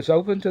 Okay. It is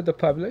open to the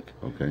public.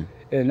 Okay.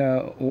 And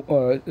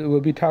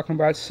we'll be talking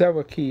about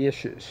several key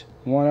issues.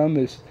 One of them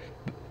is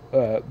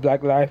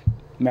Black Lives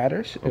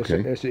Matters as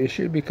an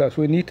issue, because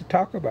we need to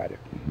talk about it.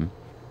 Mm-hmm.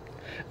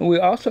 And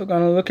we're also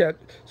going to look at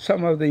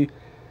some of the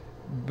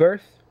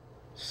birthright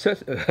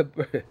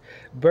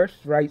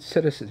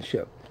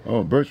citizenship.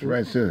 Oh,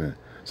 birthright citizenship.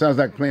 Sounds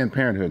like Planned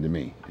Parenthood to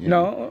me.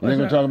 No, you ain't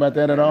gonna talk about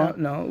that at all.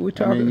 No, we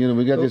talk. I mean,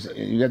 we got this.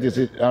 You got this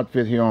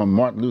outfit here on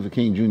Martin Luther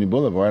King Jr.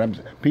 Boulevard.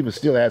 People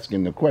still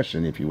asking the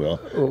question, if you will,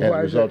 as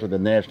a result of the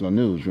national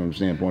news from a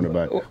standpoint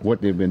about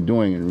what they've been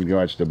doing in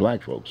regards to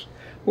black folks.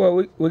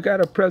 Well, we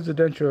got a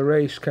presidential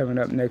race coming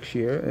up next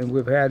year, and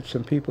we've had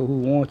some people who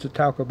want to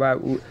talk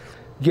about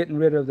getting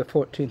rid of the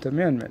 14th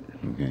Amendment.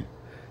 Okay.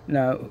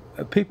 Now,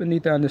 people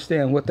need to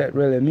understand what that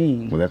really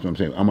means. Well, that's what I'm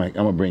saying. I'm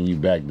gonna bring you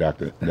back,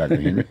 Dr.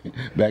 Henry,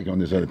 back on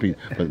this other piece.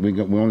 But we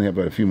only have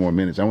about a few more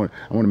minutes. I want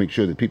to make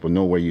sure that people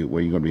know where you're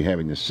going to be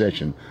having this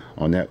session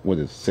on that. What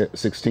is it,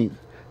 16th?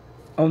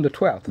 On the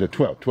 12th. The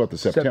 12th of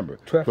September.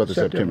 12th of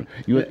September.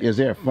 Is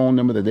there a phone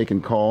number that they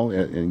can call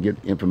and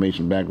get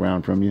information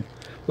background from you?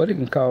 Well, they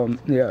can call.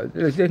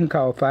 They can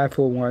call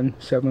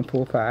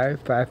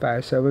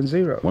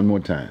 541-745-5570. One more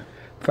time.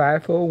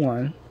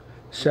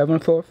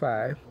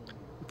 541-745.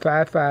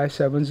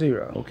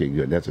 5570. Okay,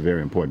 good. That's a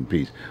very important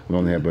piece. We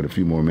only have but a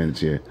few more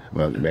minutes here.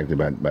 Well, back to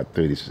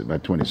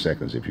about 20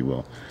 seconds, if you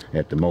will,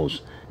 at the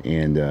most.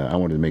 And I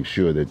wanted to make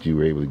sure that you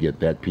were able to get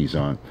that piece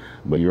on.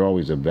 But you're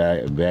always a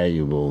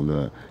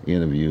valuable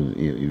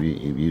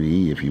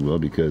interviewee, if you will,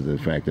 because the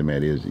fact of the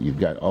matter is you've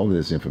got all of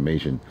this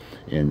information,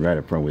 and right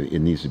up front with it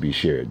needs to be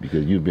shared,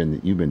 because you've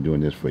been doing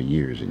this for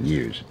years and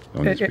years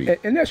on this piece.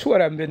 And that's what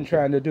I've been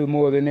trying to do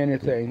more than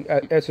anything.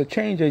 As a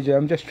change agent,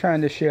 I'm just trying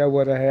to share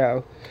what I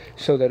have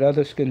so that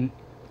others can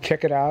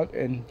check it out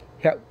and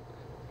help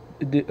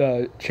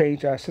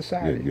change our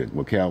society. Good.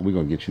 Well, Cal, we're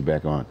going to get you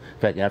back on. In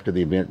fact, after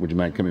the event, would you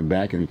mind coming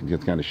back and you can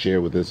just kind of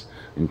share with us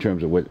in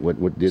terms of what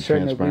did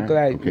Certainly,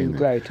 transpire? We're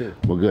glad to.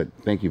 Well, good.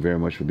 Thank you very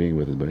much for being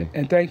with us, buddy.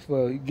 And thanks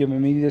for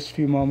giving me this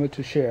few moments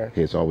to share.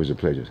 Okay, it's always a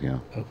pleasure,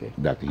 Cal. Okay.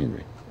 Dr.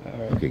 Henry. All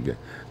right. Okay, good.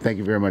 Thank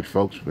you very much,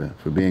 folks,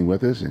 for being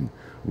with us, and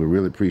we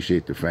really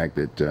appreciate the fact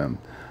that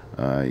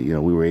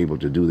we were able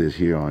to do this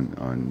here on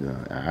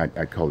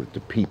I call it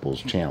the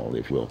People's Channel,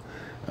 if you will.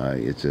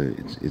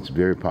 It's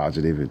very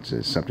positive.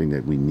 It's something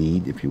that we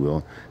need, if you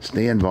will.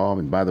 Stay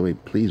involved, and by the way,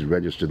 please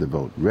register the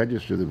vote.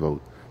 Register the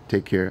vote.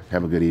 Take care.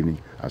 Have a good evening.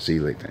 I'll see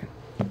you later.